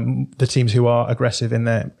the teams who are aggressive in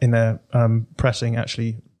their pressing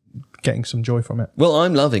actually getting some joy from it. Well,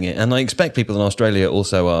 I'm loving it, and I expect people in Australia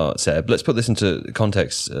also are, Seb. Let's put this into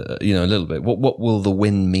context, a little bit. What will the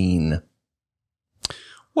win mean?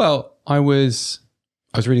 Well, I was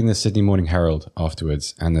reading the Sydney Morning Herald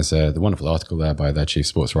afterwards, and there's the wonderful article there by their chief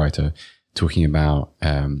sports writer talking about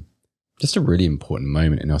just a really important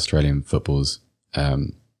moment in Australian football's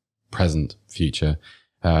present, future.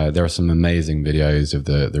 There are some amazing videos of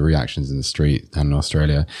the reactions in the street down in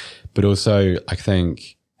Australia, but also I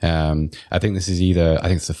think this is I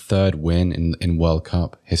think it's the third win in World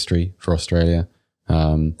Cup history for Australia.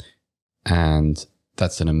 And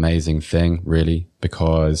that's an amazing thing, really,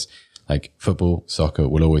 because like football, soccer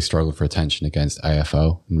will always struggle for attention against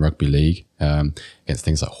AFL and rugby league, against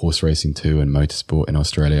things like horse racing too and motorsport in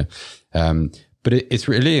Australia. But it's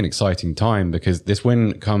really an exciting time because this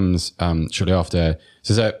win comes shortly after.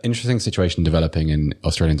 So there's an interesting situation developing in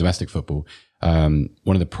Australian domestic football. One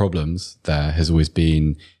of the problems there has always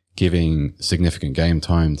been giving significant game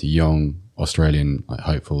time to young Australian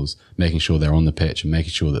hopefuls, making sure they're on the pitch and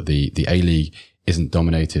making sure that the A-League isn't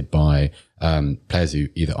dominated by players who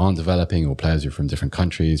either aren't developing or players who are from different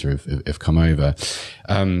countries or have come over.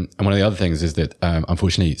 And one of the other things is that,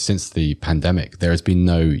 unfortunately, since the pandemic, there has been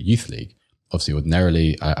no youth league. Obviously,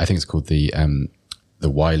 ordinarily, I think it's called the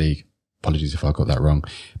Y League. Apologies if I got that wrong,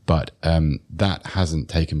 but that hasn't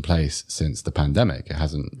taken place since the pandemic. It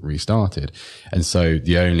hasn't restarted, and so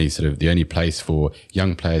the only place for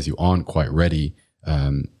young players who aren't quite ready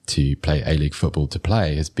to play A-League football to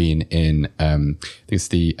play has been in I think it's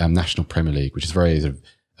the National Premier League, which is very sort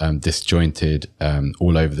of disjointed,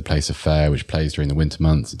 all over the place affair, which plays during the winter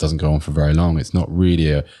months. It doesn't go on for very long. It's not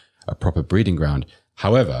really a proper breeding ground.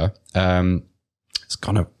 However, it's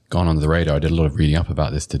kind of gone under the radar. I did a lot of reading up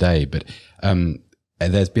about this today, but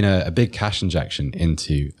there's been a big cash injection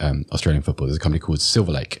into Australian football. There's a company called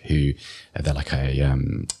Silver Lake who they're like they're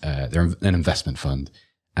an investment fund,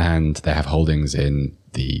 and they have holdings in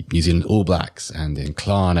the New Zealand All Blacks and in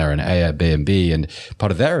Klarna and Airbnb. And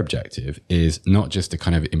part of their objective is not just to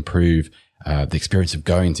kind of improve the experience of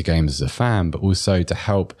going to games as a fan, but also to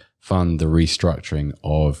help fund the restructuring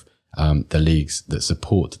of the leagues that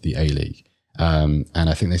support the A-League. And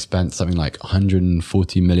I think they spent something like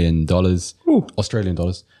 $140 million, Australian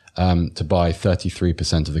dollars, to buy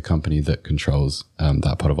 33% of the company that controls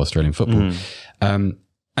that part of Australian football.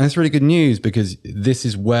 And it's really good news because this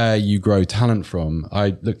is where you grow talent from.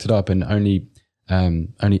 I looked it up, and only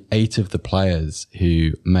 8 of the players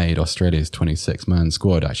who made Australia's 26-man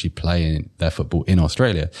squad actually play in their football in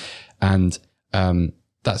Australia. And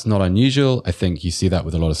that's not unusual. I think you see that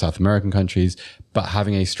with a lot of South American countries, but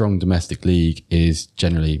having a strong domestic league is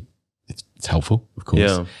generally, it's helpful, of course.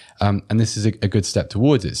 Yeah. And this is a good step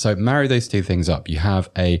towards it. So marry those two things up. You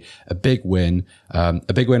have a big win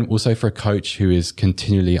also for a coach who is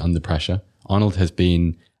continually under pressure. Arnold has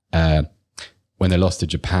been, when they lost to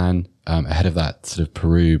Japan, ahead of that sort of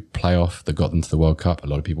Peru playoff that got them to the World Cup, a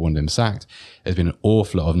lot of people wanted him sacked. There's been an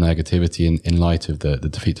awful lot of negativity in light of the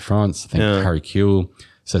defeat to France. I think Harry Kewell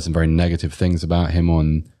said some very negative things about him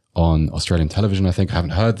on Australian television. I think I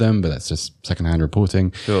haven't heard them, but that's just secondhand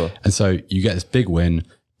reporting. Sure. And so you get this big win,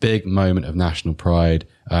 big moment of national pride.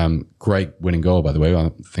 Great winning goal, by the way.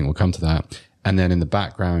 I think we'll come to that. And then in the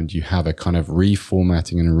background, you have a kind of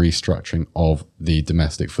reformatting and restructuring of the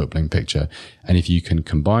domestic footballing picture. And if you can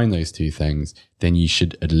combine those two things, then you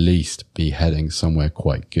should at least be heading somewhere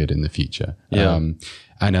quite good in the future. Yeah.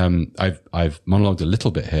 I've monologued a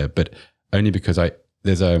little bit here, but only because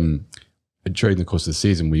during the course of the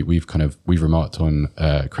season, we've remarked on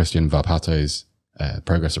Christian Valpato's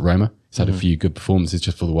progress at Roma. He's had a few good performances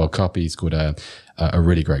just for the World Cup. He scored a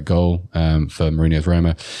really great goal for Mourinho's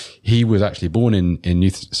Roma. He was actually born in New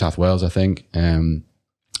South Wales, I think.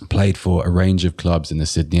 Played for a range of clubs in the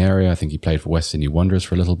Sydney area. I think he played for West Sydney Wanderers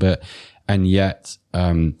for a little bit, and yet,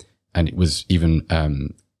 and it was even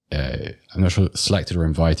I'm not sure selected or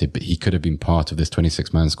invited, but he could have been part of this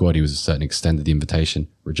 26-man squad. He was a certain extended the invitation,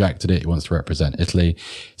 rejected it. He wants to represent Italy.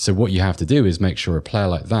 So what you have to do is make sure a player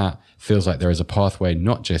like that feels like there is a pathway,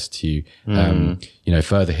 not just to,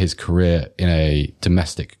 further his career in a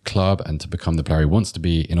domestic club and to become the player he wants to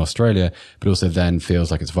be in Australia, but also then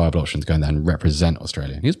feels like it's a viable option to go in there and represent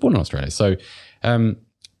Australia. And he was born in Australia. So,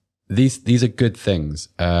 these are good things.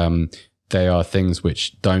 They are things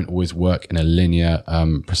which don't always work in a linear,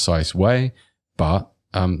 precise way, but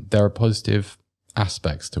there are positive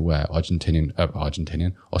aspects to where Australian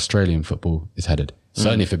football is headed.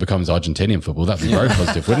 Certainly, if it becomes Argentinian football, that'd be very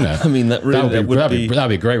positive, wouldn't it? I mean, that'd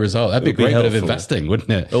be a great result. That'd be a great bit of investing, wouldn't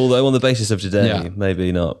it? Although on the basis of today,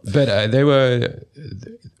 maybe not. But they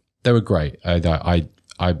were great. I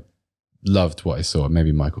loved what I saw.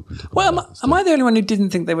 Maybe Michael can talk about that. Am I the only one who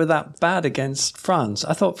didn't think they were that bad against France?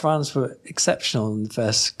 I thought France were exceptional in the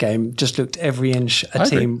first game, just looked every inch a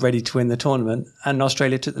team ready to win the tournament. And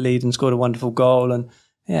Australia took the lead and scored a wonderful goal. And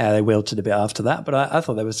they wilted a bit after that. But I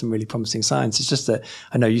thought there were some really promising signs. It's just that,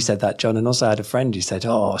 I know you said that, John, and also I had a friend who said,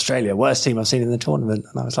 Australia, worst team I've seen in the tournament.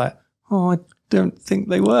 And I was like, I don't think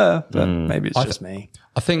they were. But maybe it's just me.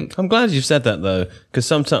 I'm glad you've said that though, because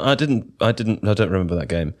sometimes I don't remember that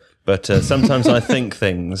game. But sometimes I think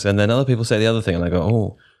things and then other people say the other thing and I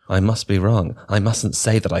go, I must be wrong. I mustn't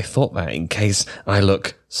say that I thought that in case I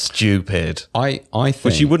look stupid. I think...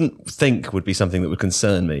 Which you wouldn't think would be something that would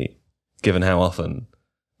concern me, given how often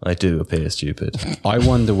I do appear stupid. I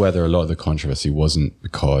wonder whether a lot of the controversy wasn't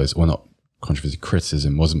because, well, not controversy,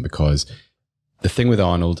 criticism wasn't because the thing with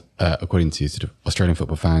Arnold, according to sort of Australian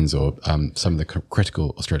football fans or some of the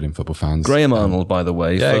critical Australian football fans. Graham Arnold, by the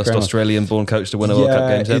way, first Australian-born coach to win a World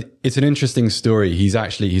Cup game. It's an interesting story. He's an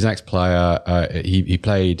ex-player. He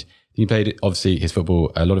played obviously his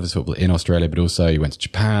football, a lot of his football in Australia, but also he went to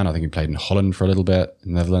Japan. I think he played in Holland for a little bit,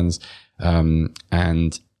 in the Netherlands.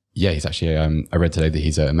 He's actually, I read today that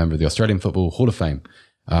he's a member of the Australian Football Hall of Fame.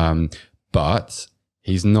 But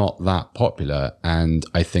he's not that popular. And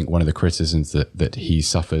I think one of the criticisms that he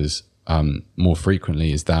suffers more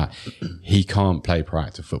frequently is that he can't play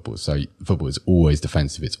proactive football. So football is always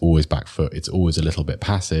defensive. It's always back foot. It's always a little bit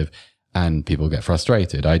passive and people get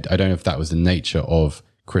frustrated. I don't know if that was the nature of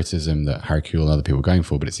criticism that Harry Kewell and other people were going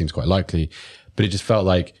for, but it seems quite likely. But it just felt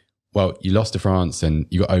like, well, you lost to France and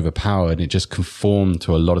you got overpowered and it just conformed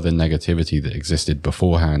to a lot of the negativity that existed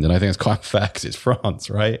beforehand. And I think it's quite unfair because it's France,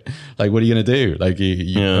 right? Like, what are you going to do? Like,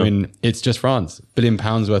 I mean, it's just France, £1 billion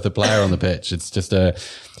worth of player on the pitch. It's just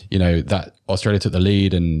that Australia took the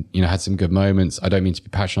lead and, had some good moments. I don't mean to be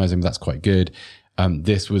patronizing, but that's quite good.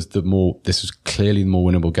 This was clearly the more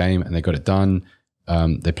winnable game and they got it done.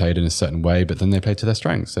 They played in a certain way, but then they played to their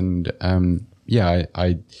strengths. And,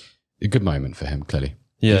 a good moment for him, clearly.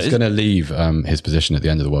 Yeah, he's going to leave his position at the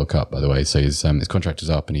end of the World Cup, by the way. So his contract is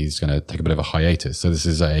up, and he's going to take a bit of a hiatus. So this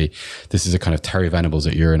is a kind of Terry Venables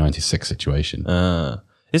at Euro '96 situation.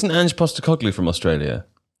 Isn't Ange Postecoglou from Australia?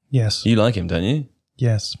 Yes. You like him, don't you?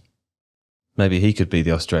 Yes. Maybe he could be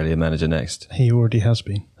the Australia manager next. He already has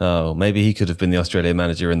been. Oh, maybe he could have been the Australia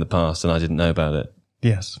manager in the past, and I didn't know about it.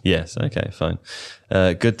 Yes. Yes. Okay. Fine.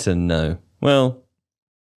 Good to know. Well,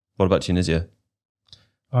 what about Tunisia?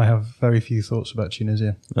 I have very few thoughts about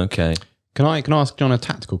Tunisia. Okay. Can I ask John a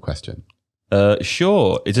tactical question?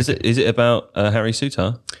 Sure. Is it about Harry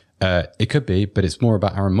Souttar? It could be, but it's more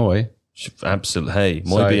about Aaron Mooy. Absolutely. Hey,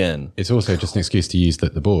 muy bien. It's also just an excuse to use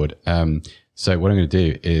the board. So what I'm going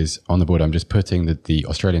to do is on the board, I'm just putting the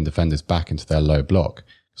Australian defenders back into their low block.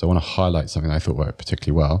 So I want to highlight something that I thought worked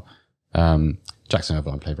particularly well. Jackson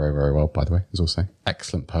Irvine played very, very well, by the way. He's also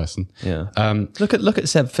excellent person. Yeah. Look at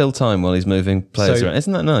Seb fill time while he's moving players around.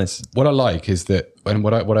 Isn't that nice? What I like is that, and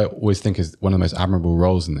what I always think is one of the most admirable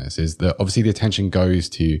roles in this is that obviously the attention goes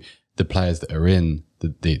to the players that are in the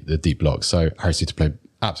deep blocks. So Harry Souttar played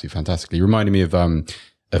absolutely fantastically. He reminded me of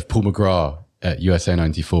Paul McGrath at USA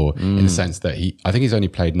 94 in the sense that I think he's only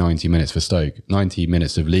played 90 minutes for Stoke, 90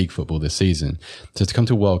 minutes of league football this season. So to come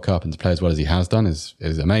to a World Cup and to play as well as he has done is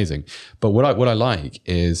amazing. But what I like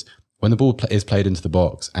is when the ball is played into the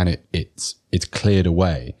box and it's cleared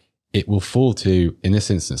away, it will fall to, in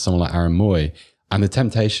this instance, someone like Aaron Mooy. And the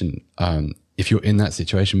temptation, if you're in that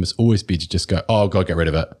situation, must always be to just go, oh God, get rid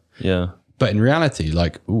of it. Yeah. But in reality,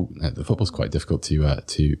 like, the football's quite difficult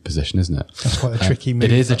to position, isn't it? That's quite a tricky move.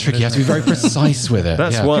 It is a tricky. You have to be very precise with it.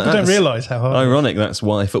 That's yeah. why People don't realise how hard. Ironic. That's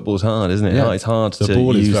why football's hard, isn't it? Yeah. It's hard The to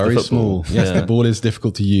ball is use very the football. small. Yes, the ball is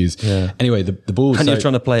difficult to use. Yeah. Anyway, the ball. And you're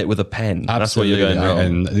trying to play it with a pen. That's what you're going wrong.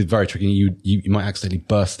 And it's very tricky. You might accidentally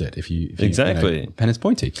burst it if you Exactly. pen is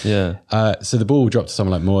pointy. Yeah. So the ball will drop to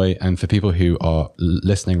someone like Moy, and for people who are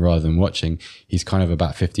listening rather than watching, he's kind of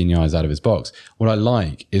about 15 yards out of his box. What I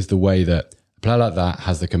like is the way that a player like that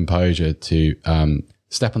has the composure to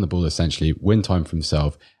step on the ball, essentially win time for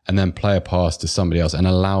himself, and then play a pass to somebody else and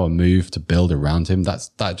allow a move to build around him.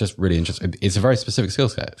 That just really interesting. It's a very specific skill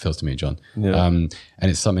set, it feels to me, John. Yeah. And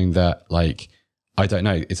it's something that, like, I don't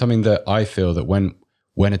know. It's something that I feel that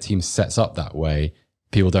when a team sets up that way,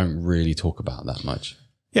 people don't really talk about that much.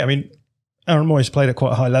 Yeah, I mean, Aaron Moy's played at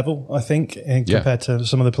quite a high level, I think, compared to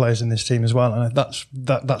some of the players in this team as well. And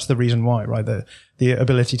that's the reason why, right? The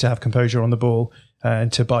ability to have composure on the ball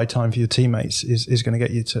and to buy time for your teammates is going to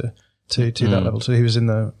get you to that level. So he was in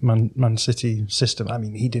the Man City system. I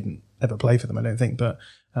mean, he didn't ever play for them, I don't think, but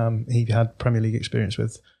he had Premier League experience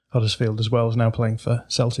with Huddersfield as well as now playing for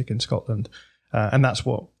Celtic in Scotland. And that's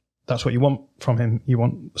what you want from him. You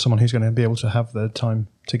want someone who's going to be able to have the time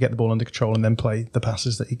to get the ball under control and then play the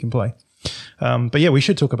passes that he can play. But yeah, we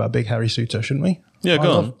should talk about Big Harry Souttar, shouldn't we? Yeah,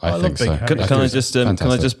 go on. I think so. Harry.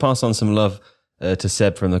 Can I just pass on some love to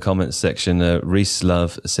Seb from the comments section? Reese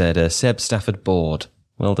Love said, Seb Stafford bored.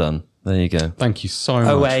 Well done. There you go. Thank you so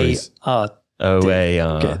much, Reese. OAR.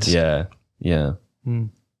 Good. Yeah.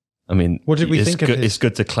 I mean, What did we think of his- It's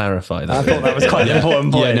good to clarify that. I thought that was quite an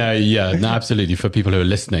important point. No, absolutely. For people who are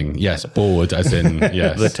listening, yes, bored as in,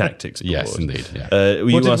 yes. The tactics board. Yes, indeed. Yeah. Were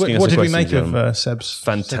you asking us what a did we question, make John? of Seb's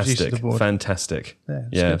use of the board? Fantastic. it's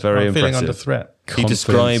Yeah, good. very I'm feeling impressive. under threat. He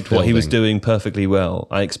described what he was building. doing perfectly well.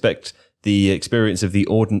 I expect the experience of the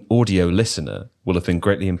audio listener will have been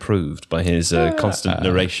greatly improved by his constant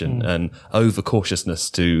narration and over-cautiousness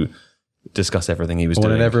to discuss everything he was I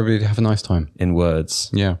doing wanted everybody to have a nice time. in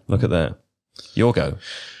words. Yeah. Look at that. Your go.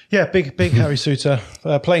 Yeah, big Harry Souttar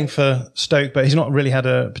playing for Stoke, but he's not really had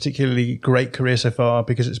a particularly great career so far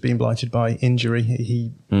because it's been blighted by injury.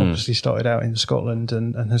 He obviously started out in Scotland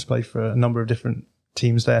and has played for a number of different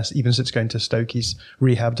teams there. Even since going to Stoke, he's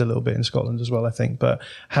rehabbed a little bit in Scotland as well, I think, but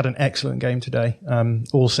had an excellent game today.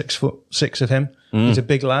 All 6'6" of him. He's a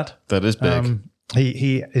big lad. That is big.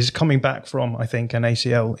 He is coming back from, I think, an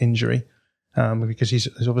ACL injury because he's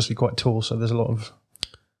obviously quite tall, so there's a lot of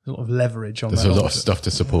leverage on There's that. a lot of stuff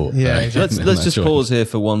to support. Yeah, there. exactly. Let's just pause here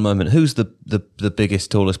for one moment. Who's the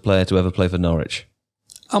biggest, tallest player to ever play for Norwich?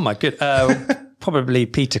 Oh my good. Probably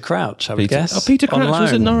Peter Crouch, I would guess. Oh, Peter On Crouch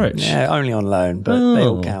was at loan. Norwich? Yeah, only on loan, but they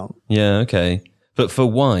all count. Yeah, okay. But for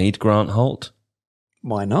wide, Grant Holt?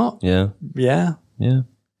 Why not? Yeah. Yeah.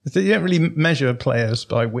 You don't really measure players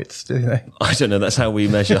by width, do they? I don't know. That's how we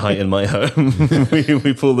measure height in my home.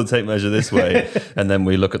 we pull the tape measure this way, and then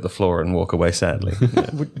we look at the floor and walk away sadly. Yeah.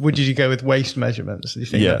 Would you go with waist measurements? Do you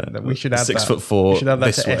think that we should add 6'4" We should add that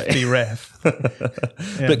this to way. FB Ref.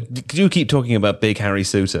 But do you keep talking about Big Harry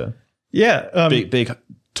Souttar? Yeah. Big,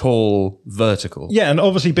 tall, vertical. Yeah, and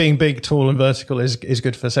obviously being big, tall, and vertical is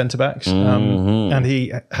good for centre backs. And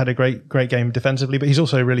he had a great game defensively, but he's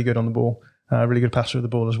also really good on the ball, really good passer of the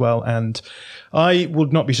ball as well. And I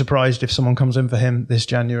would not be surprised if someone comes in for him this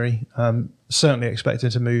January. Certainly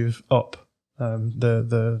expected to move up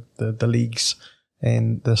the leagues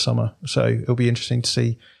in the summer, so it'll be interesting to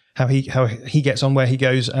see how he gets on, where he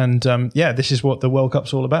goes. And this is what the World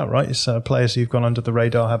Cup's all about, right? It's players who've gone under the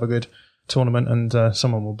radar have a good tournament and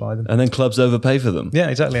someone will buy them. And then clubs overpay for them. Yeah,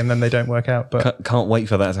 exactly. And then they don't work out. But Can't wait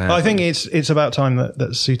for that to happen. I think it's about time that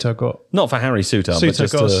Souttar got Not for Harry Souttar, but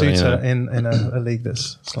just Souttar in a league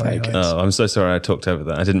that's slightly higher. Oh, I'm so sorry I talked over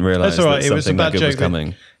that. I didn't realise That's all right. that It was a something that bad good was joke.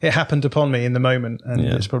 coming. It happened upon me in the moment, and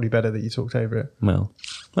Yeah. it's probably better that you talked over it. Well,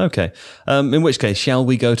 okay. In which case, shall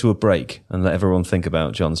we go to a break and let everyone think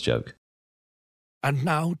about John's joke? And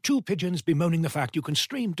now, two pigeons bemoaning the fact you can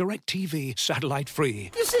stream DirecTV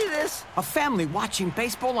satellite-free. You see this? A family watching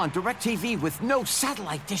baseball on DirecTV with no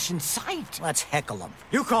satellite dish in sight. Let's heckle them.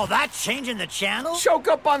 You call that changing the channel? Choke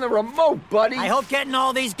up on the remote, buddy. I hope getting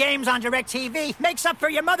all these games on DirecTV makes up for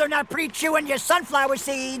your mother not pre-chewing your sunflower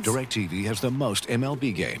seeds. DirecTV has the most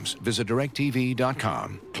MLB games. Visit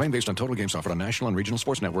DirecTV.com. Claim based on total games offered on national and regional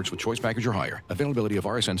sports networks with choice package or higher. Availability of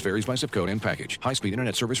RSNs varies by zip code and package. High-speed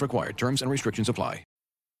internet service required. Terms and restrictions apply.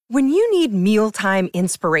 When you need mealtime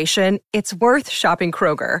inspiration, it's worth shopping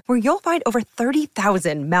Kroger, where you'll find over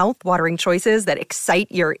 30,000 mouth-watering choices that excite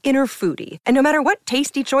your inner foodie. And no matter what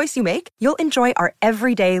tasty choice you make, you'll enjoy our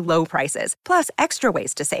everyday low prices, plus extra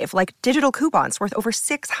ways to save, like digital coupons worth over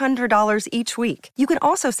 $600 each week. You can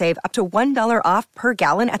also save up to $1 off per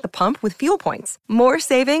gallon at the pump with fuel points. More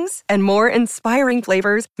savings and more inspiring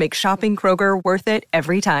flavors make shopping Kroger worth it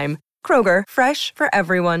every time. Kroger, fresh for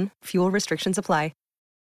everyone. Fuel restrictions apply.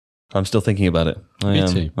 I'm still thinking about it. Me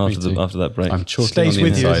too. After that break. I'm chalking Stays on the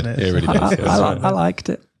with you, inside. isn't it? It really does. I liked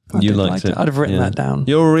it. I You did liked like it. I'd have written that down.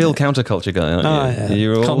 You're a real counterculture guy, aren't you? Yeah.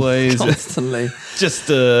 You're always Constantly. just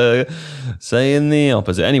saying the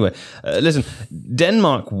opposite. Anyway, listen,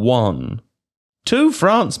 Denmark won to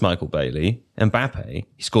France, Michael Bailey. Mbappe,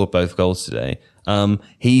 he scored both goals today.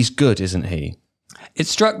 He's good, isn't he? It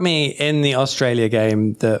struck me in the Australia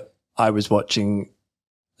game that I was watching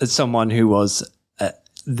as someone who was at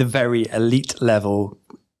the very elite level,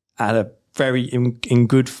 at a very in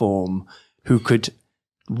good form, who could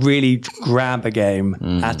really grab a game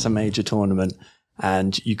at a major tournament,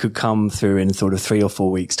 and you could come through in sort of 3 or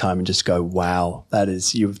 4 weeks' time and just go, wow,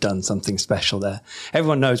 you've done something special there.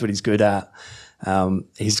 Everyone knows what he's good at.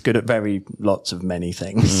 He's good at lots of many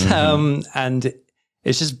things. And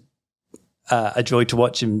it's just a joy to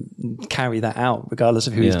watch him carry that out, regardless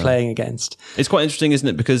of who he's playing against. It's quite interesting, isn't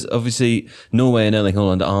it? Because obviously Norway and Erling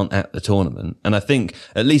Haaland aren't at the tournament. And I think,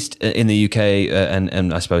 at least in the UK,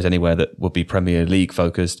 and I suppose anywhere that would be Premier League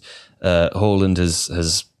focused, Haaland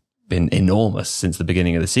has been enormous since the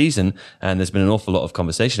beginning of the season. And there's been an awful lot of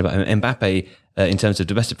conversation about him. Mbappe, in terms of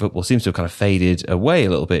domestic football, seems to have kind of faded away a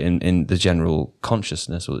little bit in the general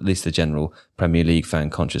consciousness, or at least the general Premier League fan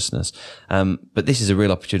consciousness. But this is a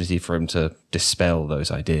real opportunity for him to dispel those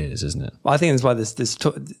ideas, isn't it? Well, I think that's why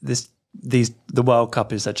the World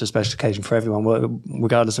Cup is such a special occasion for everyone,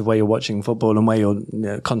 regardless of where you're watching football and where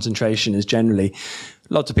your concentration is generally.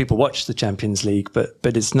 Lots of people watch the Champions League, but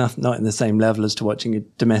it's not in the same level as to watching a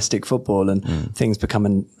domestic football, and things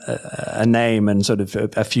become a name and sort of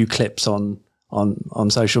a few clips on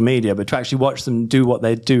social media. But to actually watch them do what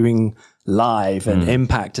they're doing live and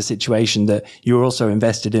impact a situation that you're also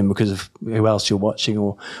invested in because of who else you're watching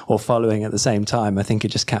or following at the same time, I think it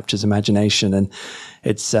just captures imagination. And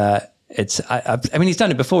I mean, he's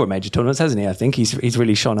done it before at major tournaments, hasn't he? I think he's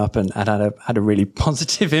really shone up and had a really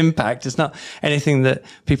positive impact. It's not anything that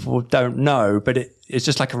people don't know, but it's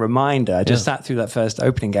just like a reminder. I just sat through that first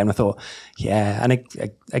opening game. I thought, and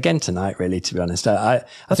again tonight, really, to be honest, I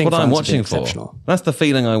think what I'm France watching for. That's the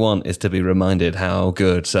feeling I want, is to be reminded how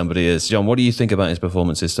good somebody is. John, what do you think about his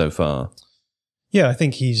performances so far? Yeah, I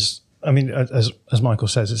think as Michael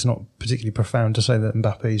says, it's not particularly profound to say that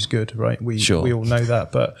Mbappe is good, right? We all know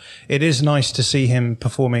that, but it is nice to see him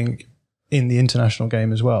performing in the international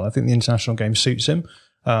game as well. I think the international game suits him.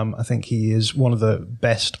 I think he is one of the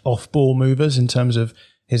best off-ball movers in terms of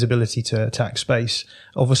his ability to attack space.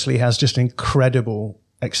 Obviously, he has just incredible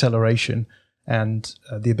acceleration and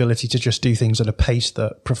the ability to just do things at a pace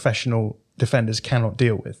that professional defenders cannot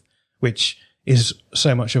deal with, which is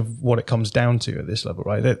so much of what it comes down to at this level,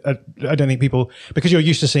 right? I don't think people, because you're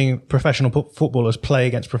used to seeing professional footballers play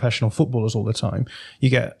against professional footballers all the time,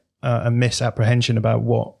 you get a misapprehension about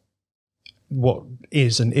what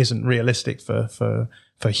is and isn't realistic for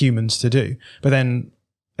humans to do. But then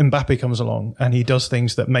Mbappe comes along and he does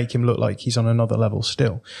things that make him look like he's on another level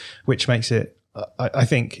still, which makes it, I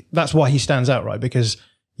think that's why he stands out, right? Because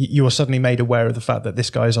you are suddenly made aware of the fact that this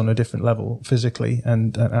guy is on a different level physically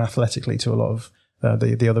and athletically to a lot of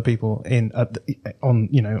the other people on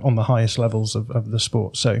the highest levels of the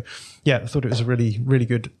sport. So yeah, I thought it was a really, really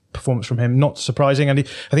good performance from him. Not surprising. And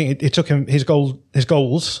I think it took him, his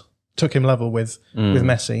goals took him level with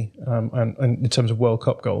Messi, and in terms of World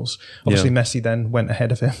Cup goals. Obviously Messi then went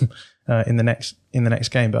ahead of him in the next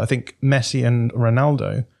game. But I think Messi and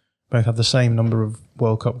Ronaldo both have the same number of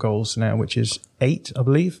World Cup goals now, which is 8, I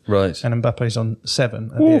believe. Right. And Mbappe's on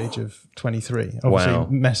 7 at the age of 23. Obviously,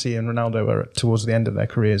 Messi and Ronaldo are towards the end of their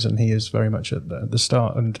careers, and he is very much at the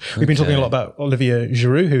start. And we've been talking a lot about Olivier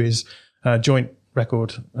Giroud, who is joint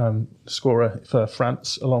record scorer for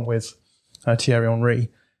France, along with Thierry Henry.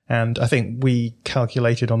 And I think we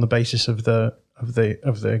calculated on the basis of the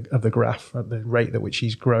graph, at the rate at which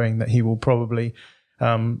he's growing, that he will probably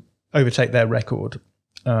overtake their record.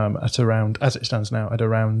 At around, as it stands now, at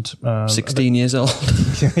around 16 years old.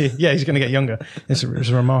 Yeah, he's going to get younger. It's a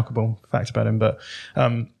remarkable fact about him, but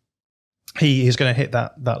he is going to hit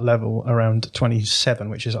that level around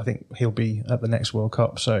 27, which is, I think, he'll be at the next World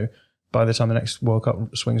Cup. So by the time the next World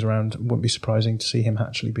Cup swings around, it wouldn't be surprising to see him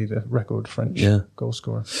actually be the record French goal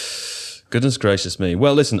scorer. Goodness gracious me.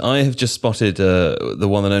 Well, listen, I have just spotted the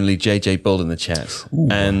one and only JJ Bull in the chat. Ooh,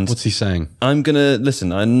 and what's he saying? I'm going to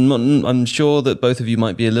listen. I'm sure that both of you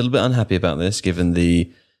might be a little bit unhappy about this, given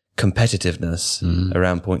the competitiveness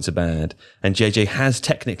around Points Are Bad. And JJ has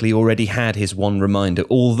technically already had his one reminder,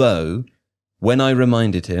 although when I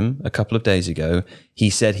reminded him a couple of days ago, he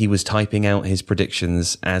said he was typing out his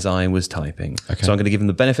predictions as I was typing. Okay. So I'm going to give him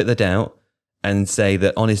the benefit of the doubt and say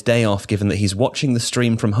that on his day off, given that he's watching the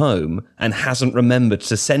stream from home and hasn't remembered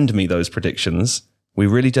to send me those predictions, we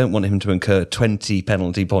really don't want him to incur 20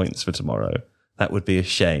 penalty points for tomorrow. That would be a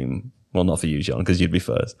shame. Well, not for you, John, because you'd be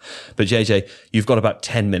first. But JJ, you've got about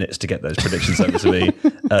 10 minutes to get those predictions over to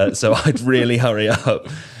me. So I'd really hurry up.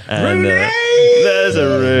 And there's a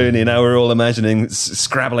Rooney. Now we're all imagining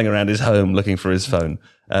scrabbling around his home looking for his phone.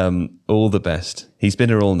 All the best. He's been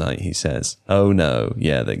here all night, he says. Oh, no.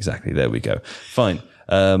 Yeah, exactly. There we go. Fine.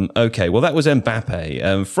 Okay, well, that was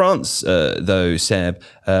Mbappe. France, though, Seb,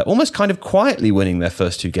 almost kind of quietly winning their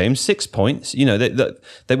first two games, 6 points. You know,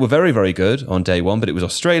 they were very, very good on day one, but it was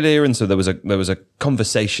Australia, and so there was a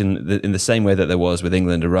conversation in the same way that there was with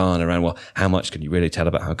England, Iran, around, well, how much can you really tell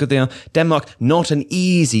about how good they are? Denmark, not an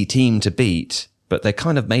easy team to beat, but they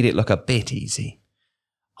kind of made it look a bit easy.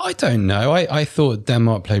 I don't know. I thought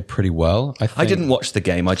Denmark played pretty well. I didn't watch the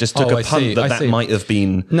game. I just took a punt that might have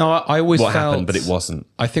been I always what felt, happened, but it wasn't.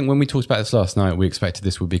 I think when we talked about this last night, we expected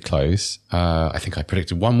this would be close. I think I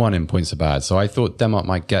predicted 1-1 in Points Are Bad. So I thought Denmark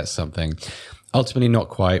might get something. Ultimately, not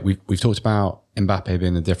quite. We've talked about Mbappe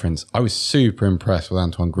being the difference. I was super impressed with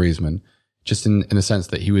Antoine Griezmann, just in the sense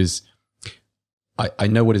that he was... I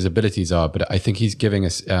know what his abilities are, but I think he's giving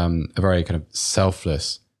us a very kind of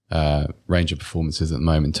selfless range of performances at the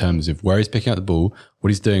moment in terms of where he's picking up the ball, what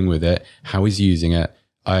he's doing with it, how he's using it.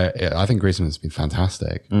 I think Griezmann's been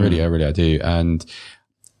fantastic. Really, I do. And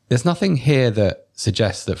there's nothing here that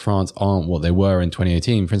suggests that France aren't what they were in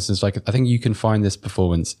 2018. For instance, like I think you can find this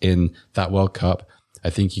performance in that World Cup. I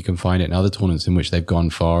think you can find it in other tournaments in which they've gone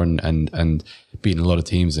far and beaten a lot of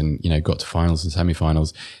teams and, you know, got to finals and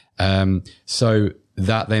semi-finals. So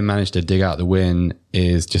that they managed to dig out the win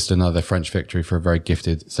is just another French victory for a very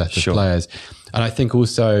gifted set of players. And I think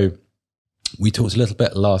also we talked a little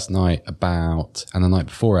bit last night about, and the night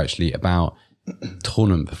before actually, about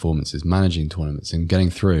tournament performances, managing tournaments and getting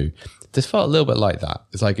through. This felt a little bit like that.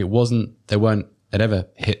 It's like they'd ever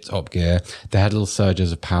hit top gear. They had little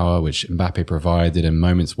surges of power, which Mbappe provided, and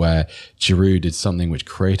moments where Giroud did something which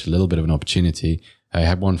created a little bit of an opportunity. He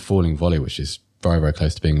had one falling volley, which is very, very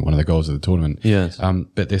close to being one of the goals of the tournament. Yes.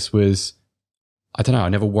 But this was, I don't know, I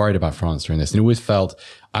never worried about France during this. And it always felt,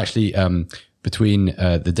 actually, between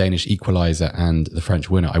the Danish equaliser and the French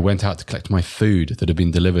winner, I went out to collect my food that had been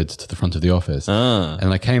delivered to the front of the office.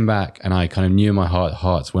 And I came back and I kind of knew in my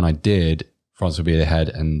hearts when I did, France would be ahead.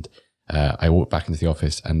 And I walked back into the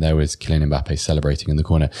office and there was Kylian Mbappe celebrating in the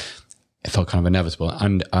corner. It felt kind of inevitable.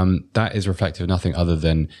 And that is reflective of nothing other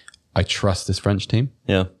than I trust this French team.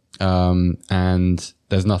 Yeah. And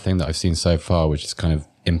there's nothing that I've seen so far which has kind of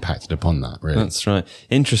impacted upon that, really. That's right.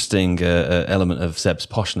 Interesting element of Seb's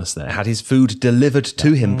poshness there. Had his food delivered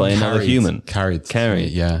to him by another human. Carried.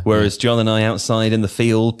 Yeah. Whereas John and I outside in the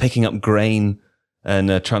field picking up grain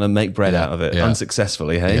and trying to make bread out of it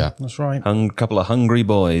unsuccessfully, hey? Yeah. That's right. Couple of hungry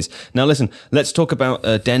boys. Now listen, let's talk about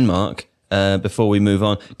Denmark. Before we move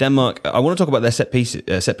on, Denmark, I want to talk about their set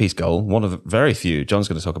piece goal, one of very few. John's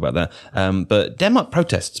going to talk about that. But Denmark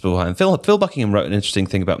protests behind. Phil Buckingham wrote an interesting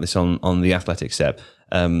thing about this on The Athletic, Seb.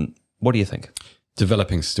 What do you think?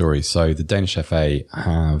 Developing stories. So the Danish FA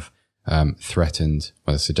have threatened,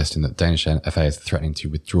 well, suggesting that Danish FA is threatening to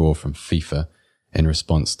withdraw from FIFA in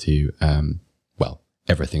response to,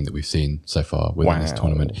 everything that we've seen so far within this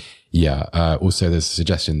tournament. Yeah. Also, there's a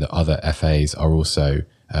suggestion that other FAs are also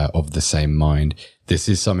of the same mind. This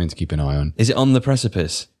is something to keep an eye on. Is it on the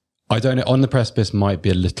precipice? I don't know. On the precipice might be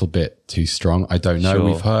a little bit too strong. I don't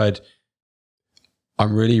know. Sure.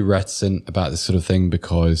 I'm really reticent about this sort of thing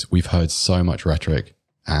because we've heard so much rhetoric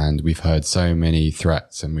and we've heard so many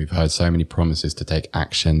threats and we've heard so many promises to take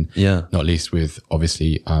action. Yeah. Not least with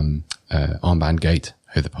obviously Armband Gate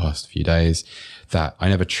over the past few days, that I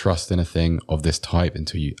never trust anything of this type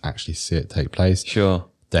until you actually see it take place. Sure.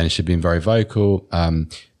 Danish have been very vocal.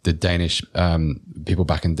 The Danish people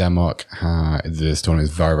back in Denmark, this tournament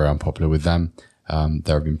is very, very unpopular with them.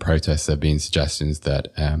 There have been protests. There have been suggestions that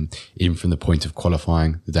even from the point of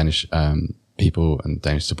qualifying, the Danish people and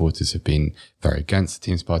Danish supporters have been very against the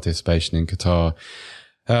team's participation in Qatar.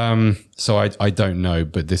 So I don't know,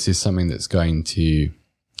 but this is something that's going to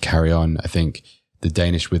carry on. I think the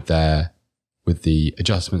Danish with the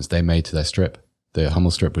adjustments they made to their strip the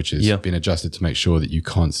Hummel strip, which has been adjusted to make sure that you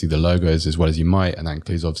can't see the logos as well as you might. And that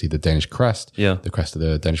includes obviously the Danish crest, the crest of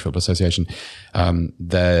the Danish Football Association.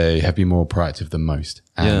 They have been more proactive than most,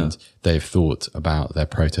 and they've thought about their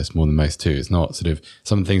protest more than most too. It's not sort of,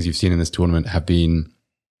 some of the things you've seen in this tournament have been,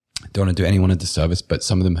 don't want to do anyone a disservice, but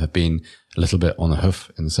some of them have been a little bit on the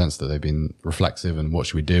hoof in the sense that they've been reflexive and what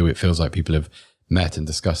should we do? It feels like people have met and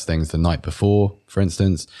discussed things the night before, for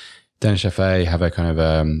instance. Danish FA have a kind of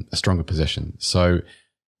a stronger position. So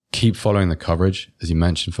keep following the coverage. As you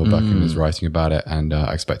mentioned, Phil Buckingham is writing about it, and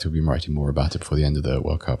I expect he'll be writing more about it before the end of the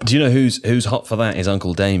World Cup. Do you know who's hot for that is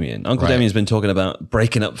Uncle Damien. Uncle Damien's been talking about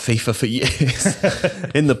breaking up FIFA for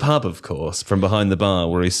years. In the pub, of course, from behind the bar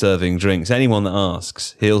where he's serving drinks. Anyone that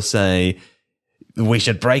asks, he'll say, we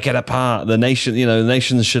should break it apart. The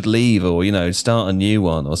nations should leave, or, start a new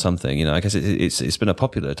one or something. I guess it's been a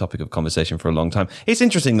popular topic of conversation for a long time. It's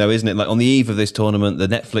interesting though, isn't it? Like on the eve of this tournament, the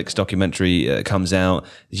Netflix documentary comes out.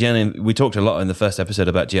 We talked a lot in the first episode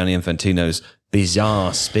about Gianni Infantino's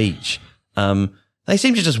bizarre speech. They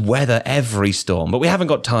seem to just weather every storm, but we haven't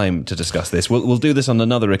got time to discuss this. We'll do this on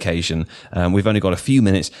another occasion. We've only got a few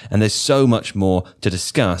minutes, and there's so much more to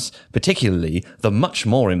discuss, particularly the much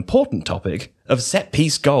more important topic of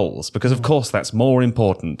set-piece goals, because of course that's more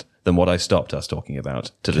important than what I stopped us talking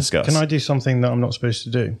about to discuss. Can I do something that I'm not supposed to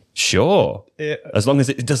do? Sure. As long as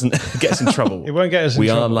it doesn't get us in trouble. It won't get us in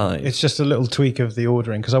trouble. We are live. It's just a little tweak of the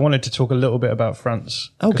ordering, because I wanted to talk a little bit about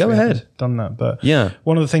France. Oh, go ahead. Done that. But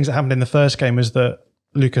one of the things that happened in the first game was that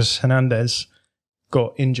Lucas Hernandez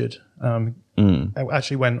got injured.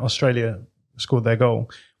 Actually, when Australia scored their goal,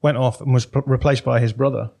 went off and was replaced by his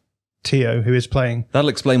brother, Theo, who is playing. That'll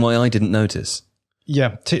explain why I didn't notice.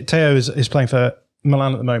 Yeah, Theo is playing for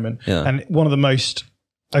Milan at the moment, and one of the most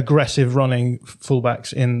aggressive running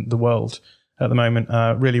fullbacks in the world at the moment.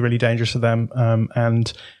 Really, really dangerous for them,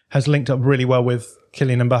 and has linked up really well with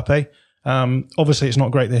Kylian Mbappe. Obviously, it's not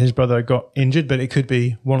great that his brother got injured, but it could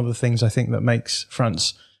be one of the things I think that makes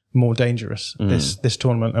France more dangerous this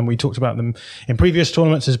tournament. And we talked about them in previous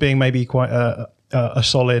tournaments as being maybe quite a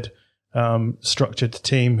solid, structured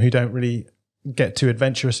team who don't really get too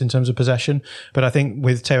adventurous in terms of possession. But I think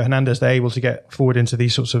with Theo Hernandez, they're able to get forward into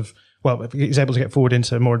these sorts of, he's able to get forward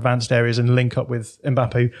into more advanced areas and link up with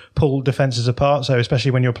Mbappe, pull defences apart. So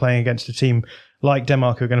especially when you're playing against a team like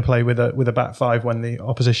Denmark, who are going to play with a back five when the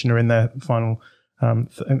opposition are in their final,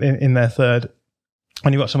 in their third.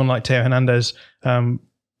 And you've got someone like Theo Hernandez,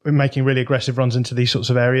 making really aggressive runs into these sorts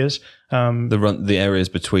of areas. The areas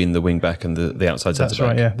between the wing back and the outside centre back. That's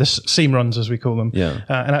right, yeah. The seam runs, as we call them. Yeah.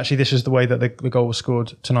 And actually, this is the way that the goal was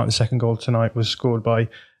scored tonight. The second goal tonight was scored by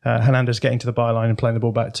Hernandez getting to the byline and playing the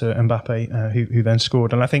ball back to Mbappe, who then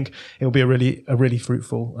scored. And I think it will be a really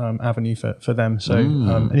fruitful avenue for them.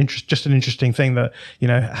 So just an interesting thing that,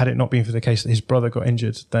 had it not been for the case that his brother got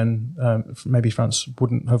injured, then maybe France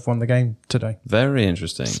wouldn't have won the game today. Very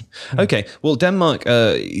interesting. Okay, well, Denmark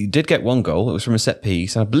did get one goal. It was from a set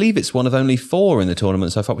piece. I believe it's one of only 4 in the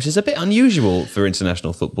tournament so far, which is a bit unusual for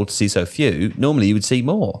international football to see so few. Normally you would see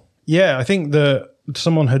more. Yeah, I think that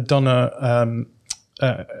someone had done a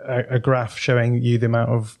graph showing you the amount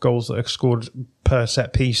of goals that are scored per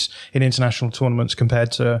set piece in international tournaments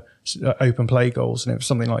compared to open play goals. And it was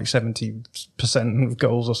something like 70% of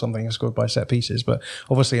goals or something are scored by set pieces. But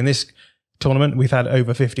obviously in this tournament, we've had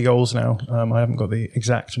over 50 goals now. I haven't got the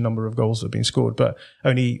exact number of goals that have been scored, but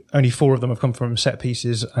only 4 of them have come from set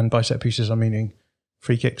pieces. And by set pieces, I'm meaning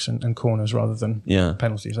free kicks and corners rather than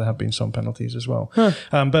penalties. There have been some penalties as well.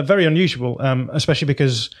 But very unusual, especially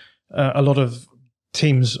because a lot of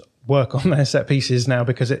teams work on their set pieces now,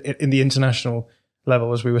 because in the international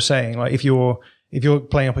level, as we were saying, like if you're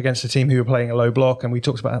playing up against a team who are playing a low block, and we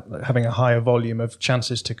talked about having a higher volume of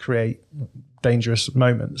chances to create dangerous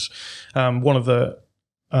moments, one of the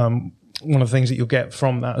things that you'll get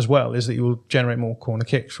from that as well is that you will generate more corner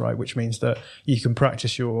kicks, right? Which means that you can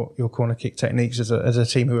practice your corner kick techniques as a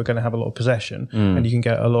team who are going to have a lot of possession, and you can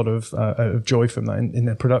get a lot of joy from that in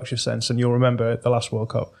a productive sense. And you'll remember at the last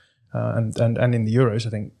World Cup, and in the Euros, I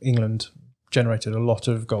think England generated a lot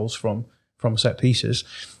of goals from set pieces.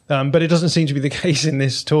 But it doesn't seem to be the case in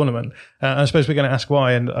this tournament. I suppose we're going to ask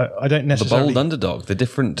why, and I don't necessarily... The bold underdog, the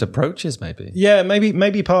different approaches maybe. Yeah,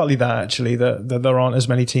 maybe partly that actually, that there aren't as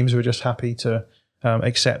many teams who are just happy to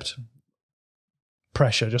accept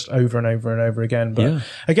pressure just over and over and over again. But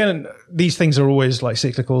again, these things are always like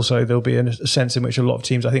cyclical, so there'll be a sense in which a lot of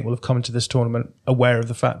teams, I think, will have come into this tournament aware of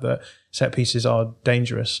the fact that set pieces are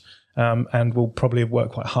dangerous. And will probably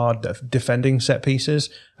work quite hard defending set pieces,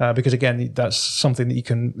 because again, that's something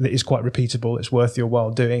that is quite repeatable. It's worth your while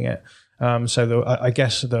doing it. I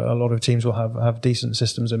guess that a lot of teams will have decent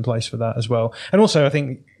systems in place for that as well. And also, I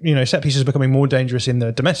think, set pieces are becoming more dangerous in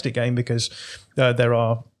the domestic game because there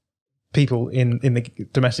are people in the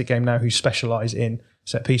domestic game now who specialise in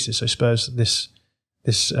set pieces. So Spurs this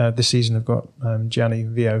season have got Gianni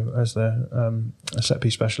Vio as their set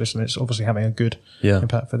piece specialist, and it's obviously having a good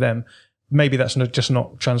impact for them. Maybe that's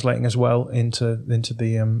not translating as well into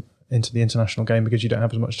the international game because you don't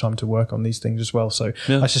have as much time to work on these things as well. So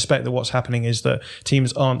I suspect that what's happening is that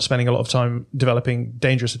teams aren't spending a lot of time developing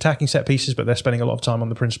dangerous attacking set pieces, but they're spending a lot of time on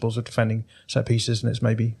the principles of defending set pieces, and it's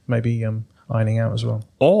maybe ironing out as well.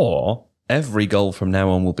 Or every goal from now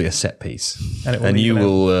on will be a set piece, and you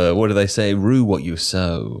will. What do they say? Rue what you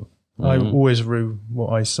sow. I always rue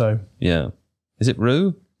what I sow. Yeah, is it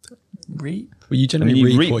rue? Reap. Well, you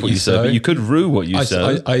generally reap what you sow, but you could rue what you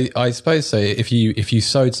sow. I suppose so. If you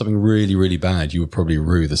sowed something really, really bad, you would probably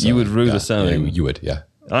rue the sowing. You would rue the sowing. You would, yeah.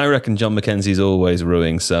 I reckon John McKenzie's always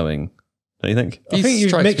ruiing sowing. Don't you think? I think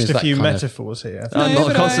you've mixed a few metaphors here. I'm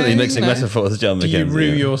not constantly mixing metaphors, John McKenzie. Do you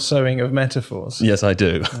rue your sowing of metaphors? Yes, I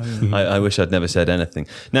do. I wish I'd never said anything.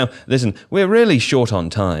 Now, listen, we're really short on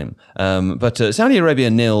time, but Saudi Arabia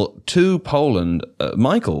 0-2 Poland.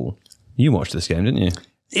 Michael, you watched this game, didn't you?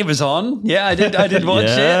 It was on. Yeah, I did watch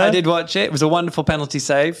it. I did watch it. It was a wonderful penalty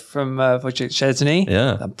save from Wojciech Szczesny.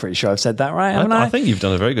 Yeah. I'm pretty sure I've said that right, haven't I? I think you've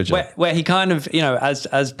done a very good job. Where he kind of,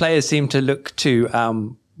 as players seem to look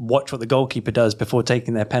to watch what the goalkeeper does before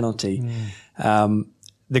taking their penalty.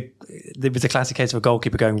 There was a classic case of a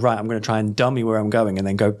goalkeeper going, right, I'm going to try and dummy where I'm going and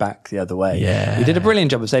then go back the other way. Yeah. He did a brilliant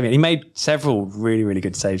job of saving it. He made several really, really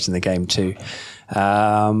good saves in the game too.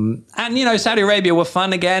 And Saudi Arabia were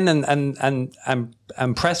fun again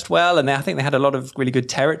and pressed well, and I think they had a lot of really good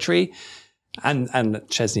territory. And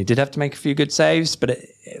Szczesny did have to make a few good saves, but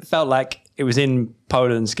it felt like it was in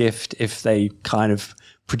Poland's gift if they kind of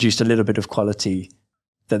produced a little bit of quality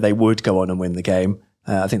that they would go on and win the game.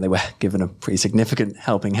 I think they were given a pretty significant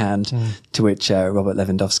helping hand, to which Robert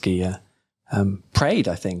Lewandowski prayed,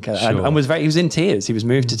 I think, and he was in tears. He was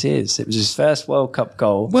moved to tears. It was his first World Cup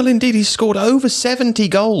goal. Well, indeed, he scored over 70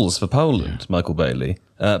 goals for Poland, Michael Bailey.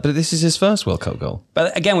 But this is his first World Cup goal.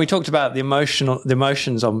 But again, we talked about the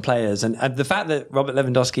emotions on players, and the fact that Robert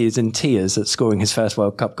Lewandowski is in tears at scoring his first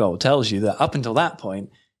World Cup goal tells you that up until that point,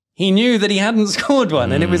 he knew that he hadn't scored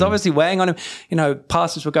one, and it was obviously weighing on him.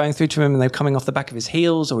 Passes were going through to him and they were coming off the back of his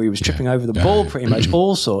heels, or he was tripping over the ball, pretty much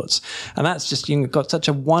all sorts. And that's just, you've got such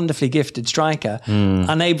a wonderfully gifted striker,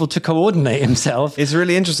 unable to coordinate himself. It's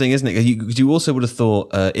really interesting, isn't it? You also would have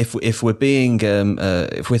thought, if we're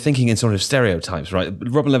thinking in sort of stereotypes, right?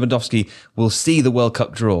 Robert Lewandowski will see the World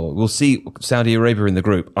Cup draw. We'll see Saudi Arabia in the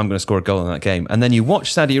group. I'm going to score a goal in that game. And then you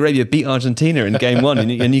watch Saudi Arabia beat Argentina in game one,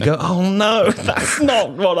 and you go, oh no, that's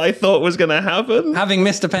not what I thought was going to happen. Having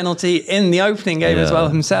missed a penalty in the opening game as well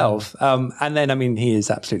himself. And then, he is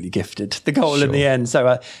absolutely gifted. The goal in the end.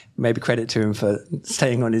 So maybe credit to him for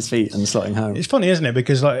staying on his feet and slotting home. It's funny, isn't it?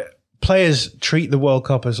 Because players treat the World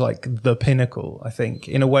Cup as the pinnacle, I think,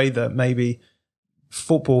 in a way that maybe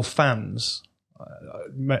football fans,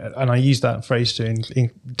 and I use that phrase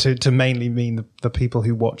to mainly mean the people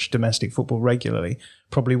who watch domestic football regularly,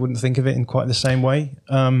 probably wouldn't think of it in quite the same way.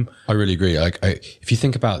 I really agree. If you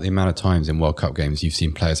think about the amount of times in World Cup games you've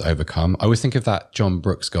seen players overcome, I always think of that John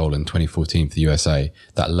Brooks goal in 2014 for the USA,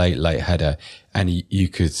 that late header, and you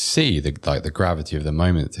could see the gravity of the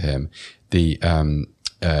moment to him. The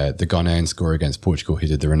Ghanaian score against Portugal, who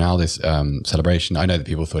did the Ronaldo celebration. I know that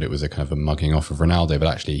people thought it was a kind of a mugging off of Ronaldo, but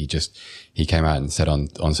actually he came out and said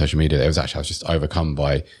on social media that I was just overcome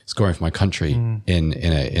by scoring for my country in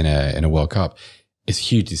a World Cup. It's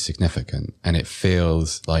hugely significant, and it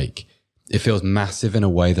feels massive in a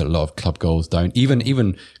way that a lot of club goals don't.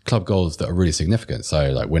 Even club goals that are really significant.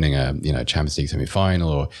 So like winning a Champions League semi-final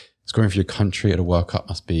or scoring for your country at a World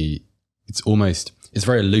Cup it's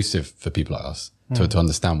very elusive for people like us to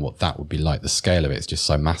understand what that would be like. The scale of it is just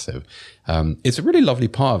so massive. It's a really lovely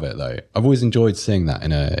part of it, though. I've always enjoyed seeing that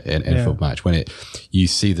in a football match when you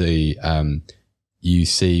see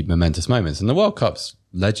momentous moments, and the World Cup's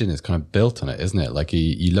legend is kind of built on it, isn't it? Like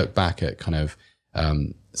you look back at kind of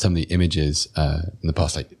some of the images in the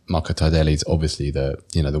past, like Marco Tardelli is obviously the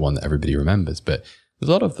one that everybody remembers, but there's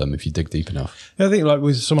a lot of them if you dig deep enough. I think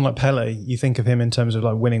with someone like Pele, you think of him in terms of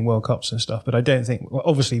winning World Cups and stuff, but I don't think,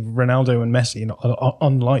 obviously Ronaldo and Messi are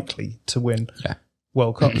unlikely to win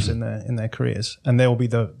World Cups in their careers, and they will be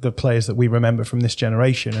the players that we remember from this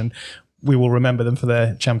generation, and we will remember them for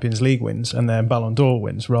their Champions League wins and their Ballon d'Or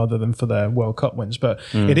wins rather than for their World Cup wins. But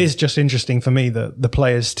it is just interesting for me that the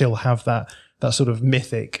players still have that sort of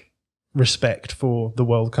mythic respect for the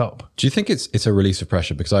World Cup. Do you think it's a release of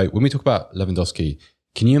pressure? Because when we talk about Lewandowski,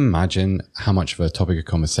 can you imagine how much of a topic of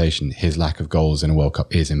conversation his lack of goals in a World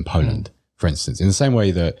Cup is in Poland, for instance? In the same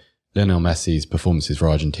way that Lionel Messi's performances for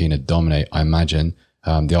Argentina dominate, I imagine,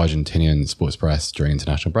 the Argentinian sports press during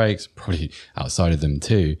international breaks, probably outside of them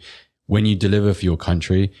too. When you deliver for your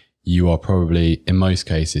country, you are probably, in most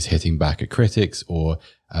cases, hitting back at critics or,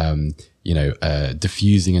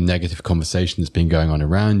 diffusing a negative conversation that's been going on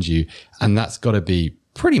around you. And that's got to be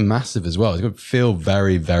pretty massive as well. It's got to feel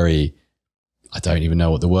very, very, I don't even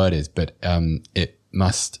know what the word is, but it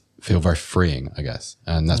must feel very freeing, I guess.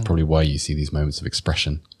 And that's probably why you see these moments of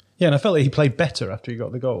expression. Yeah, and I felt like he played better after he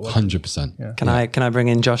got the goal. 100%. Yeah. Can I bring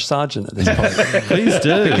in Josh Sargent at this point? Please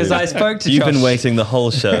do. Because I spoke to You've Josh. been waiting the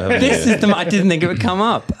whole show, haven't you? I didn't think it would come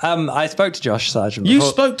up. I spoke to Josh Sargent before.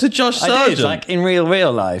 You spoke to Josh Sargent? I did, like in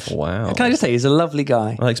real life. Wow. Can I just say, he's a lovely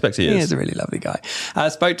guy. I expect he is. He is a really lovely guy. I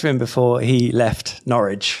spoke to him before he left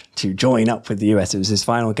Norwich to join up with the US. It was his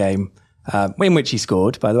final game. In which he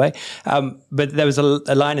scored, by the way. But there was a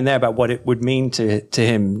line in there about what it would mean to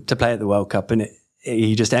him to play at the World Cup. And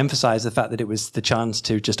he just emphasized the fact that it was the chance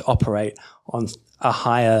to just operate on a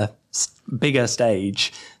higher, bigger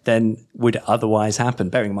stage than would otherwise happen,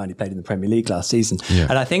 bearing in mind he played in the Premier League last season. Yeah.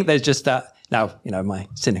 And I think there's just that, now, my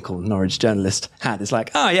cynical Norwich journalist hat is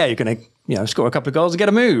like, oh yeah, you're going to score a couple of goals and get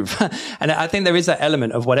a move. And I think there is that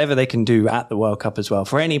element of whatever they can do at the World Cup as well.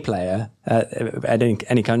 For any player at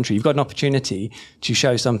any country, you've got an opportunity to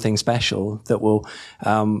show something special that will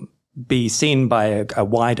be seen by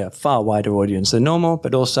a far wider audience than normal,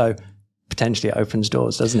 but also potentially it opens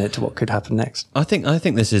doors, doesn't it, to what could happen next? I think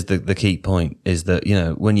this is the key point, is that,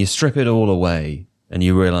 when you strip it all away and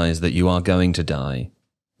you realize that you are going to die,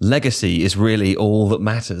 legacy is really all that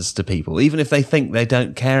matters to people. Even if they think they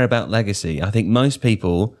don't care about legacy, I think most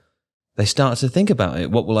people, they start to think about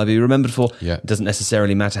it. What will I be remembered for? Yeah. It doesn't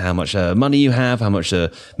necessarily matter how much money you have, how much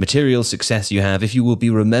material success you have. If you will be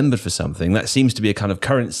remembered for something, that seems to be a kind of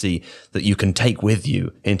currency that you can take with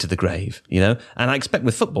you into the grave, And I expect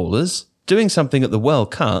with footballers, doing something at the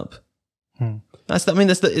World Cup, it's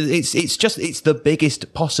the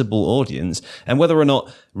biggest possible audience. And whether or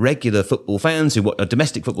not regular football fans,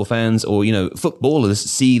 domestic football fans, or footballers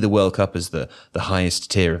see the World Cup as the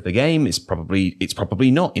highest tier of the game, it's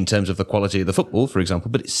probably not in terms of the quality of the football, for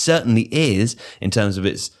example, but it certainly is in terms of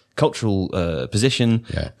its cultural position,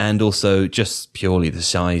 and also just purely the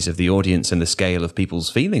size of the audience and the scale of people's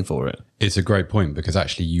feeling for it. It's a great point, because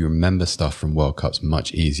actually you remember stuff from World Cups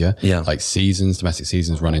much easier. Yeah. Like domestic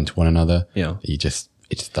seasons run into one another. Yeah.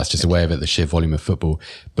 That's just a way of it, the sheer volume of football.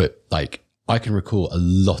 But I can recall a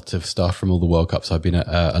lot of stuff from all the World Cups I've been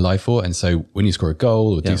alive for. And so when you score a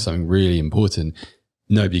goal or do something really important,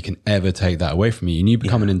 nobody can ever take that away from you, and you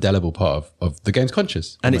become an indelible part of the game's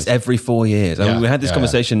conscious. And it's every 4 years. I mean, we had this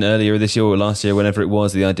conversation earlier this year or last year, whenever it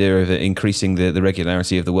was, the idea of increasing the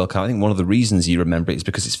regularity of the World Cup. I think one of the reasons you remember it is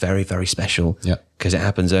because it's very, very special. Yeah, because it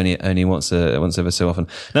happens only once ever so often.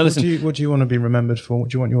 Now, listen, what do you want to be remembered for? What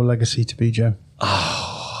do you want your legacy to be, Joe?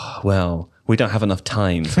 Oh, well, we don't have enough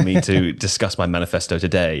time for me to discuss my manifesto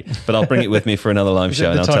today, but I'll bring it with me for another live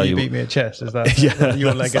show, and I'll tell you. Beat me at chess. Is that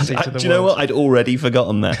your legacy to the world? Do you know what? I'd already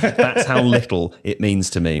forgotten that. That's how little it means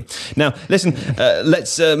to me. Now, listen,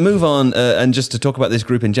 let's move on and just to talk about this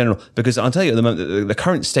group in general, because I'll tell you at the moment, the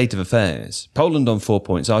current state of affairs: Poland on 4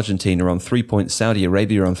 points, Argentina on 3 points, Saudi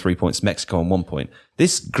Arabia on 3 points, Mexico on 1 point.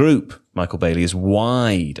 This group, Michael Bailey, is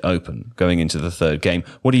wide open going into the third game.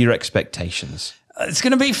 What are your expectations? It's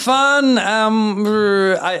going to be fun.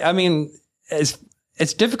 I mean,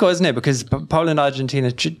 it's difficult, isn't it? Because Poland,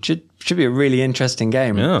 Argentina should be a really interesting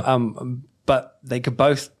game. Yeah. But they could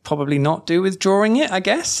both probably not do with drawing it, I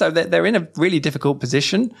guess. So they're in a really difficult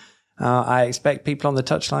position. I expect people on the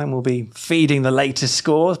touchline will be feeding the latest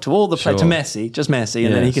score to all the play to Messi, just Messi,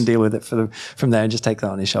 and then he can deal with it from there and just take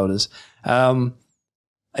that on his shoulders.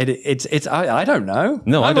 I don't know.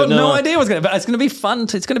 No, I don't know. No idea what's going to, but it's going to be fun.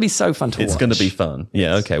 It's going to be so fun to watch. It's going to be fun.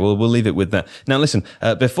 Yeah. Okay. Well, we'll leave it with that. Now, listen,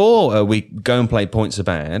 before we go and play Points Are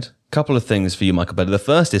Bad, a couple of things for you, Michael Bailey. The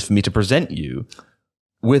first is for me to present you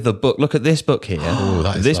with a book. Look at this book here.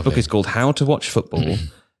 This book is called How to Watch Football.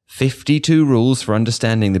 52 Rules for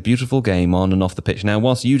Understanding the Beautiful Game on and Off the Pitch. Now,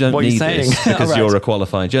 whilst you don't need this because you're a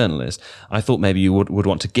qualified journalist, I thought maybe you would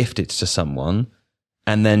want to gift it to someone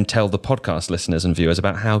and then tell the podcast listeners and viewers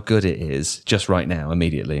about how good it is just right now,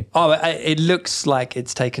 immediately? Oh, it looks like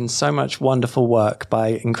it's taken so much wonderful work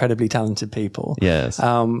by incredibly talented people. Yes.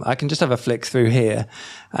 I can just have a flick through here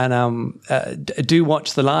and do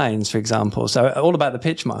watch the lines, for example. So all about the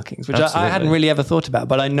pitch markings, which I hadn't really ever thought about,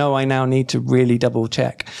 but I know I now need to really double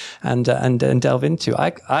check and delve into.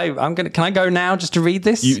 Can I go now just to read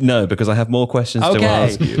this? No, because I have more questions to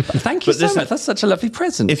ask you. Thank you so much. That's such a lovely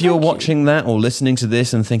present. If you're watching that or listening to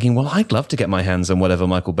this and thinking, well, I'd love to get my hands on whatever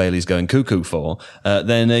Michael Bailey's going cuckoo for,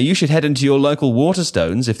 then you should head into your local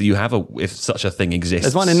Waterstones if such a thing exists.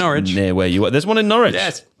 There's one in Norwich. Near where you are. There's one in Norwich.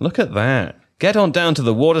 Yes. Look at that. Get on down to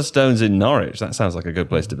the Waterstones in Norwich. That sounds like a good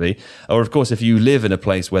place to be. Or, of course, if you live in a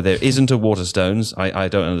place where there isn't a Waterstones, I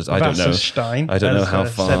don't know. I don't know how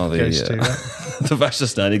far the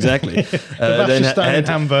Wasserstein, exactly. Wasserstein in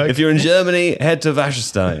Hamburg. If you're in Germany, head to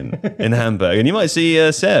Wasserstein in Hamburg, and you might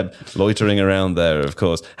see Seb loitering around there. Of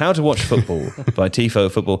course, How to Watch Football by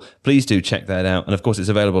Tifo Football. Please do check that out, and of course, it's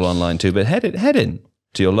available online too. But head in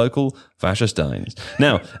to your local Wassersteins.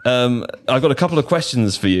 Now, I've got a couple of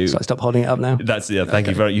questions for you. So I stop holding it up now? Thank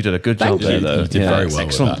you very. You did a good job there, though. You did very well.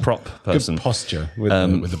 Excellent with that. prop person. Good posture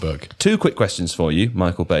with the book. 2 quick questions for you,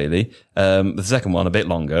 Michael Bailey. The second one a bit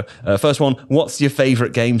longer. First one: what's your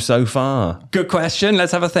favourite game so far? Good question.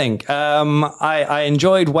 Let's have a think. I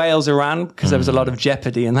enjoyed Wales-Iran because there was a lot of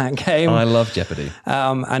jeopardy in that game. I love Jeopardy,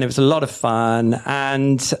 and it was a lot of fun.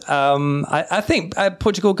 And I think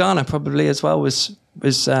Portugal-Ghana probably as well was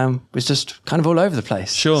just kind of all over the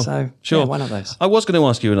place. Sure. Yeah, one of those. I was going to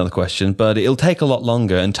ask you another question, but it'll take a lot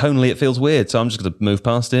longer, and tonally it feels weird, so I'm just going to move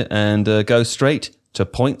past it and go straight to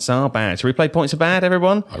Points Are Bad. Shall we play Points Are Bad,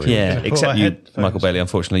 everyone? Yeah, except you, Michael Bailey.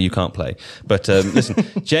 Unfortunately, you can't play. But listen,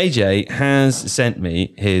 JJ has sent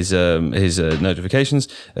me his notifications.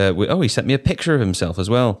 He sent me a picture of himself as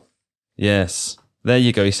well. Yes. There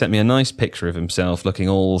you go. He sent me a nice picture of himself looking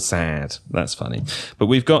all sad. That's funny. But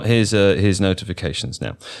we've got his notifications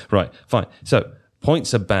now. Right, fine. So,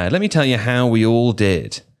 Points Are Bad. Let me tell you how we all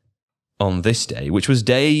did on this day, which was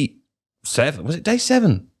day 7. Was it day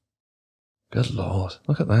 7? Good Lord.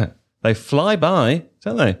 Look at that. They fly by,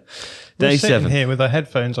 don't they? Day We're sitting 7. here with our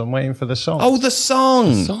headphones on waiting for the song. Oh, the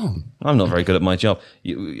song. I'm not very good at my job.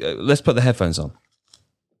 Let's put the headphones on.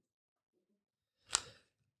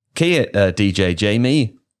 Key it, DJ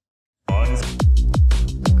Jamie.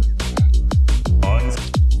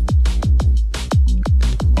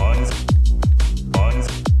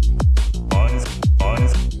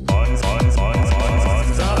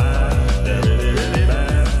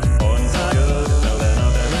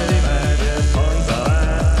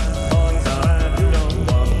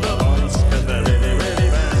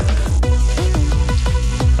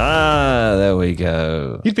 There we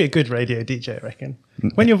go. You'd be a good radio DJ, I reckon.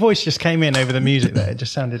 When your voice just came in over the music there, it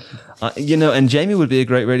just sounded... and Jamie would be a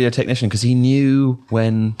great radio technician because he knew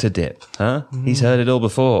when to dip, huh? He's heard it all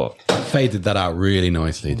before. Faded that out really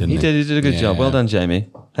nicely, didn't he? He did a good job. Well done, Jamie.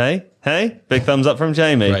 Hey, big thumbs up from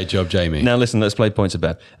Jamie. Great job, Jamie. Now listen, let's play Points Are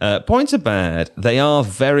Bad. Points Are Bad. They are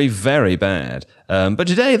very, very bad. But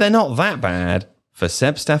today they're not that bad for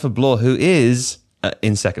Seb Stafford Bloor, who is...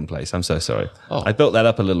 in second place. I'm so sorry. I built that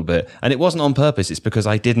up a little bit. And it wasn't on purpose. It's because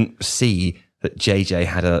I didn't see that JJ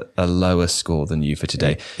had a lower score than you for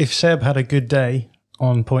today. If Seb had a good day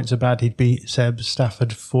on Points Are Bad, he'd beat Seb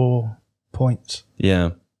Stafford 4 points.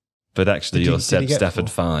 Yeah. But actually, you're Seb Stafford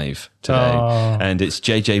 5 today. And it's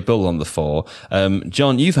JJ Bull on the 4.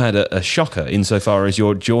 John, you've had a shocker insofar as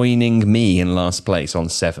you're joining me in last place on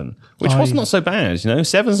 7, which was not so bad.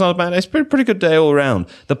 7's not bad. It's a pretty good day all around.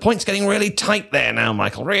 The point's getting really tight there now,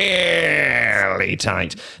 Michael. Really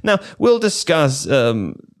tight. Now, we'll discuss... Let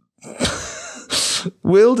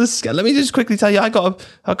me just quickly tell you, I got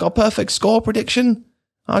a perfect score prediction.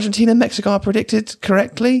 Argentina, Mexico are predicted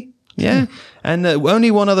correctly. Yeah. And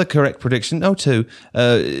only one other correct prediction. Oh, 2.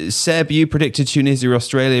 Seb, you predicted Tunisia,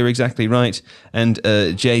 Australia exactly right. And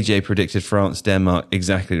JJ predicted France, Denmark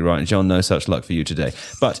exactly right. John, no such luck for you today.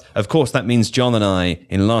 But, of course, that means John and I,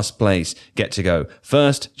 in last place, get to go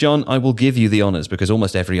first. John, I will give you the honours because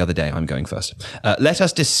almost every other day I'm going first. Let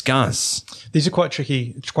us discuss. These are quite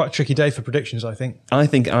tricky. It's quite a tricky day for predictions, I think.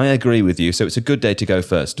 I agree with you. So it's a good day to go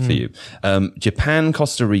first for you. Japan,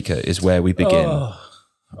 Costa Rica is where we begin.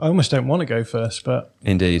 I almost don't want to go first, but...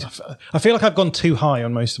 Indeed. I feel like I've gone too high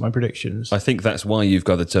on most of my predictions. I think that's why you've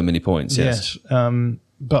gathered so many points, yes.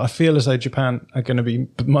 But I feel as though Japan are going to be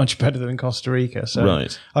much better than Costa Rica. So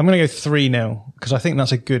right. I'm going to go 3-0 because I think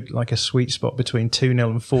that's a sweet spot between 2-0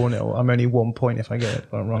 and 4-0. I'm only 1 point if I get it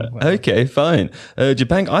wrong. Okay, fine.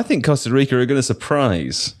 Japan, I think Costa Rica are going to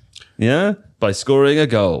surprise. Yeah? by scoring a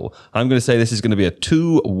goal. I'm going to say this is going to be a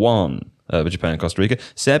 2-1 over Japan and Costa Rica.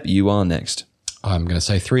 Seb, you are next. I'm going to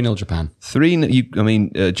say 3-0 Japan.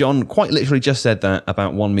 John quite literally just said that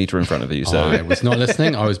about 1 meter in front of you. So I was not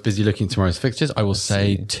listening. I was busy looking at tomorrow's fixtures. I will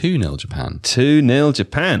say 2-0 Japan. 2-0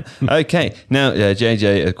 Japan. Okay. Now,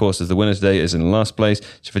 JJ, of course, is the winner today, is in last place.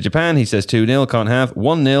 For Japan, he says 2-0, can't have.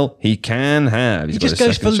 1-0, he can have. He just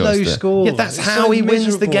goes for low scores. Yeah, that's how he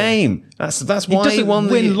wins the game. That's why he won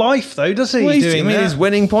the... He doesn't win life, though, does he? His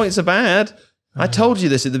winning points are bad. I told you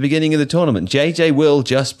this at the beginning of the tournament. JJ will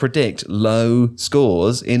just predict low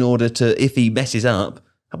scores in order to, if he messes up,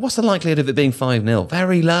 what's the likelihood of it being 5-0?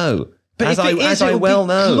 Very low. But as I well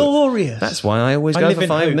know. Glorious. That's why I always go for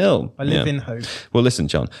 5-0. I live in hope. Well, listen,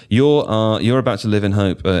 John, you're about to live in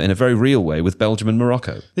hope in a very real way with Belgium and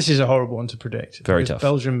Morocco. This is a horrible one to predict. Very tough.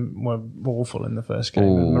 Belgium were awful in the first game.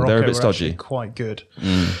 Ooh, Morocco they're a bit were stodgy. Quite good.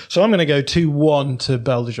 So I'm going to go 2-1 to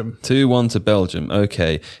Belgium. 2-1 to Belgium.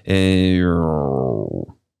 Okay.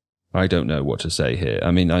 I don't know what to say here.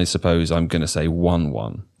 I mean, I suppose I'm going to say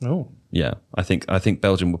 1-1. Oh. Yeah, I think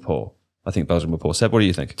Belgium were poor. Seb, what do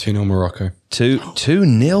you think? 2-0 Morocco.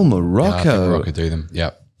 2-0 Morocco. Yeah, I think Morocco do them.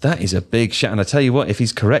 Yeah. That is a big shot. And I tell you what, if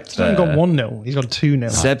he's correct there... He hasn't gone 1-0. He's gone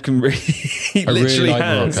 2-0. Seb can he I literally really like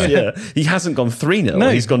has. Morocco. Yeah. He hasn't gone 3-0.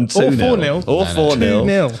 No, He's gone 2-0. Or 4-0. Or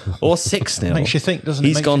 4-0. 2-0. Or 6-0. Makes you think, doesn't it?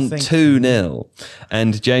 He's gone 2-0.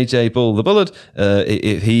 And JJ Bull the Bullard,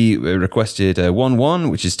 he requested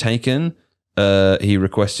 1-1, which is taken. He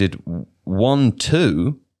requested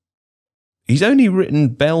 1-2. He's only written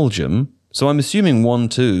Belgium, so I'm assuming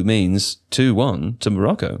 1-2 means 2-1 to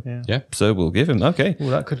Morocco. Yeah. So we'll give him. Okay. Well,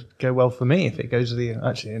 that could go well for me if it goes to the...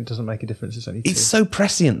 Actually, it doesn't make a difference. It's only 2. It's so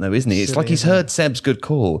prescient, though, isn't he? It's like he's heard Seb's good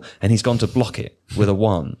call and he's gone to block it with a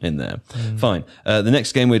 1 in there. Fine. The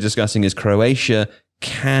next game we're discussing is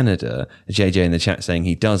Croatia-Canada. JJ in the chat saying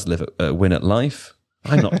he does win at life.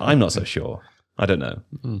 I'm not so sure. I don't know.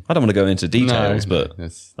 I don't want to go into details, but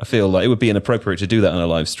I feel like it would be inappropriate to do that on a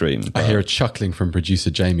live stream. I hear a chuckling from producer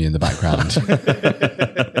Jamie in the background.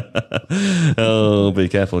 Oh, be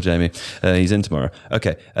careful, Jamie. He's in tomorrow.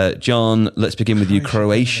 Okay, John, let's begin with you.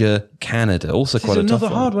 Croatia, Canada. Also quite a tough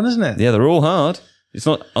one. Another hard one, isn't it? Yeah, they're all hard. It's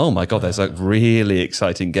not, oh my God, there's a really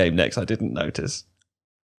exciting game next. I didn't notice.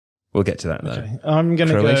 We'll get to that though. Okay. I'm going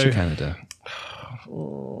to go... Croatia, Canada.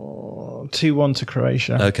 2-1 to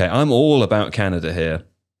Croatia. Okay, I'm all about Canada here.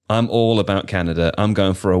 I'm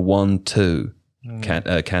going for a 1-2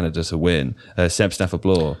 Canada to win. Seb Stafford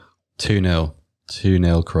Bloor. 2-0.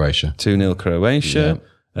 2-0 Croatia. 2-0 Croatia.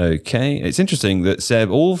 Yeah. Okay. It's interesting that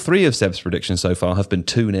all 3 of Seb's predictions so far have been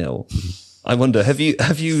 2-0. I wonder, have you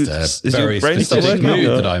is very your brain still specific working?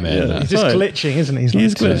 mood that I'm in. He's just glitching, isn't he?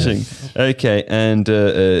 He's glitching. Okay, and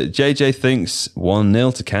JJ thinks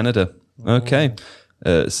 1-0 to Canada. Okay.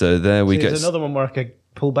 So there we go. There's another one where I could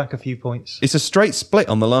pull back a few points. It's a straight split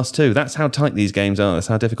on the last 2. That's how tight these games are. That's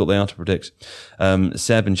how difficult they are to predict.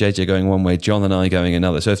 Seb and JJ going one way, John and I going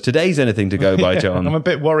another. So if today's anything to go by, John... I'm a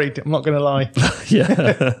bit worried. I'm not going to lie.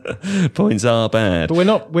 Yeah. Points are bad. But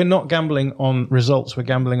we're not gambling on results. We're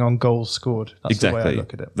gambling on goals scored. That's exactly the way I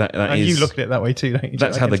look at it. And you look at it that way too, don't you?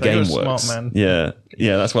 That's how the game works. Smart man. Yeah,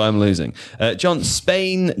 that's why I'm losing. John,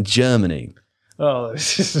 Spain, Germany. Oh,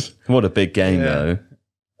 this is... What a big game, though.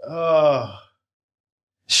 Oh...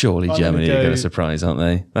 Surely Germany are going to surprise, aren't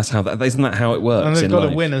they? Isn't that how it works? And they've got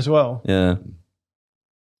to win as well. Yeah.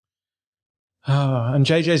 And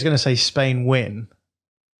JJ's going to say Spain win.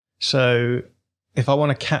 So if I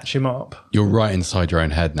want to catch him up... You're right inside your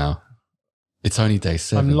own head now. It's only day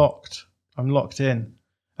 7. I'm locked in.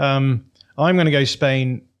 I'm going to go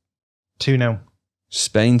Spain 2-0.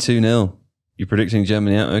 Spain 2-0. You're predicting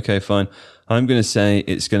Germany out? Okay, fine. I'm going to say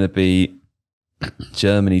it's going to be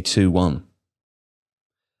Germany 2-1.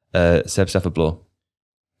 Seb Stafford Bloor.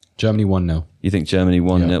 Germany 1-0. You think Germany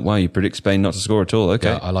 1-0? Yeah. Wow, you predict Spain not to score at all.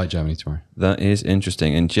 Okay. Yeah, I like Germany tomorrow. That is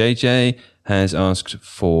interesting. And JJ has asked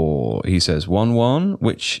for, he says 1-1,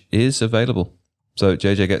 which is available. So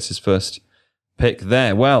JJ gets his first pick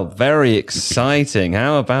there. Well, very exciting.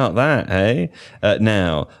 How about that, hey?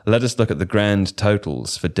 Now, let us look at the grand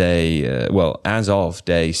totals for as of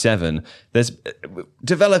day 7. There's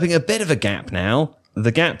developing a bit of a gap now.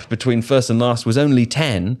 The gap between first and last was only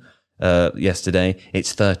 10 yesterday.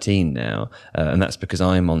 It's 13 now. And that's because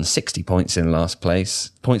I'm on 60 points in last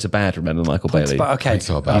place. Points are bad, remember, Michael Bailey? Okay. Points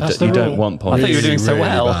are bad. You don't want points. I thought you were doing so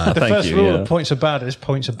well. The Thank first you, rule yeah. of points are bad is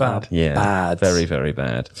points are bad. Yeah, bad. Very, very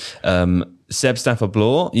bad. Seb Stafford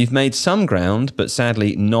Bloor, you've made some ground, but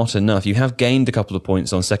sadly not enough. You have gained a couple of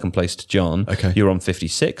points on second place to John. Okay. You're on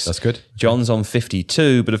 56. That's good. John's on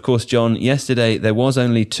 52, but of course, John, yesterday there was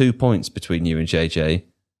only 2 points between you and JJ.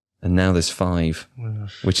 And now there's 5,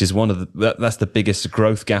 which is that's the biggest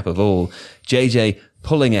growth gap of all. JJ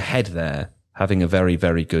pulling ahead there, having a very,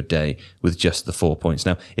 very good day with just the 4 points.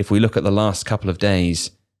 Now, if we look at the last couple of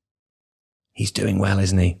days, he's doing well,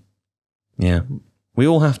 isn't he? Yeah. We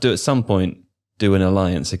all have to, at some point, do an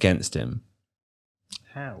alliance against him.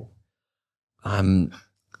 How?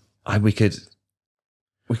 We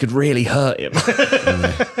could really hurt him.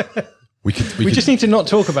 We just need to not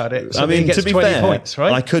talk about it. So I mean, he gets to be 20 fair, points,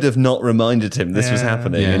 right? I could have not reminded him this was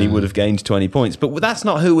happening, and he would have gained 20 points. But that's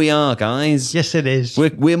not who we are, guys. Yes, it is.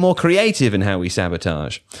 We're more creative in how we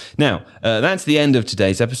sabotage. Now, that's the end of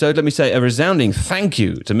today's episode. Let me say a resounding thank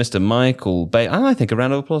you to Mr. Michael Bailey. I think a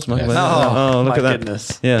round of applause, Michael Bailey. Oh, look my at that.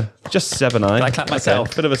 goodness. Yeah, just 7-9. I clap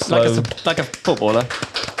myself. Bit of a slow... Like a footballer.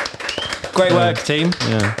 Great work, team.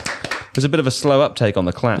 Yeah. There's a bit of a slow uptake on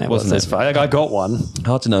the clap, wasn't it? I got one.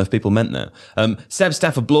 Hard to know if people meant that. Seb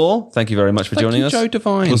Stafford Bloor, thank you very much for joining us. Joe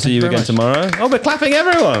Devine. We'll see you again tomorrow. Oh, we're clapping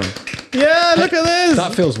everyone. Yeah, look at this.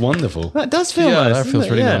 That feels wonderful. That does feel nice. That feels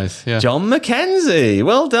really nice. Yeah. John McKenzie,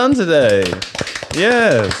 well done today.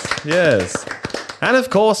 Yes. And of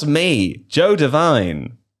course, me, Joe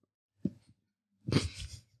Devine.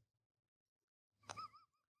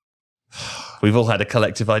 We've all had a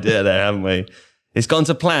collective idea there, haven't we? It's gone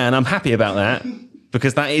to plan. I'm happy about that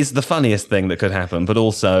because that is the funniest thing that could happen, but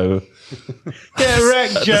also get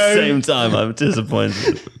wrecked, Joe. At the same time, I'm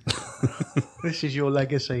disappointed. This is your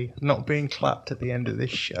legacy, not being clapped at the end of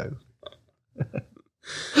this show.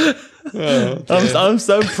 I'm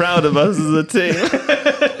so proud of us as a team.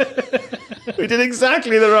 We did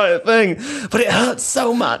exactly the right thing, but it hurts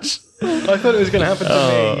so much. I thought it was going to happen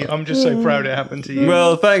to me. I'm just so proud it happened to you.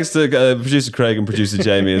 Well, thanks to producer Craig and producer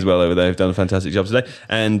Jamie as well over there. Who've done a fantastic job today.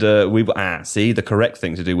 And see, the correct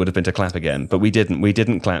thing to do would have been to clap again, but we didn't. We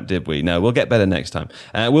didn't clap, did we? No, we'll get better next time.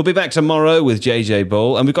 We'll be back tomorrow with JJ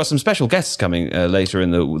Bull, and we've got some special guests coming later in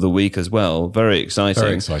the week as well. Very exciting.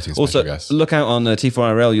 Very exciting special also, guests. Look out on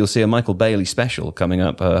T4RL. You'll see a Michael Bailey special coming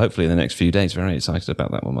up, hopefully in the next few days. Very excited about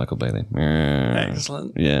that one, Michael Bailey.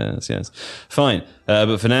 Excellent. Yes. Fine.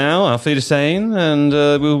 But for now, I'll feed a sane, and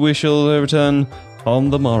we shall return on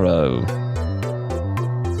the morrow.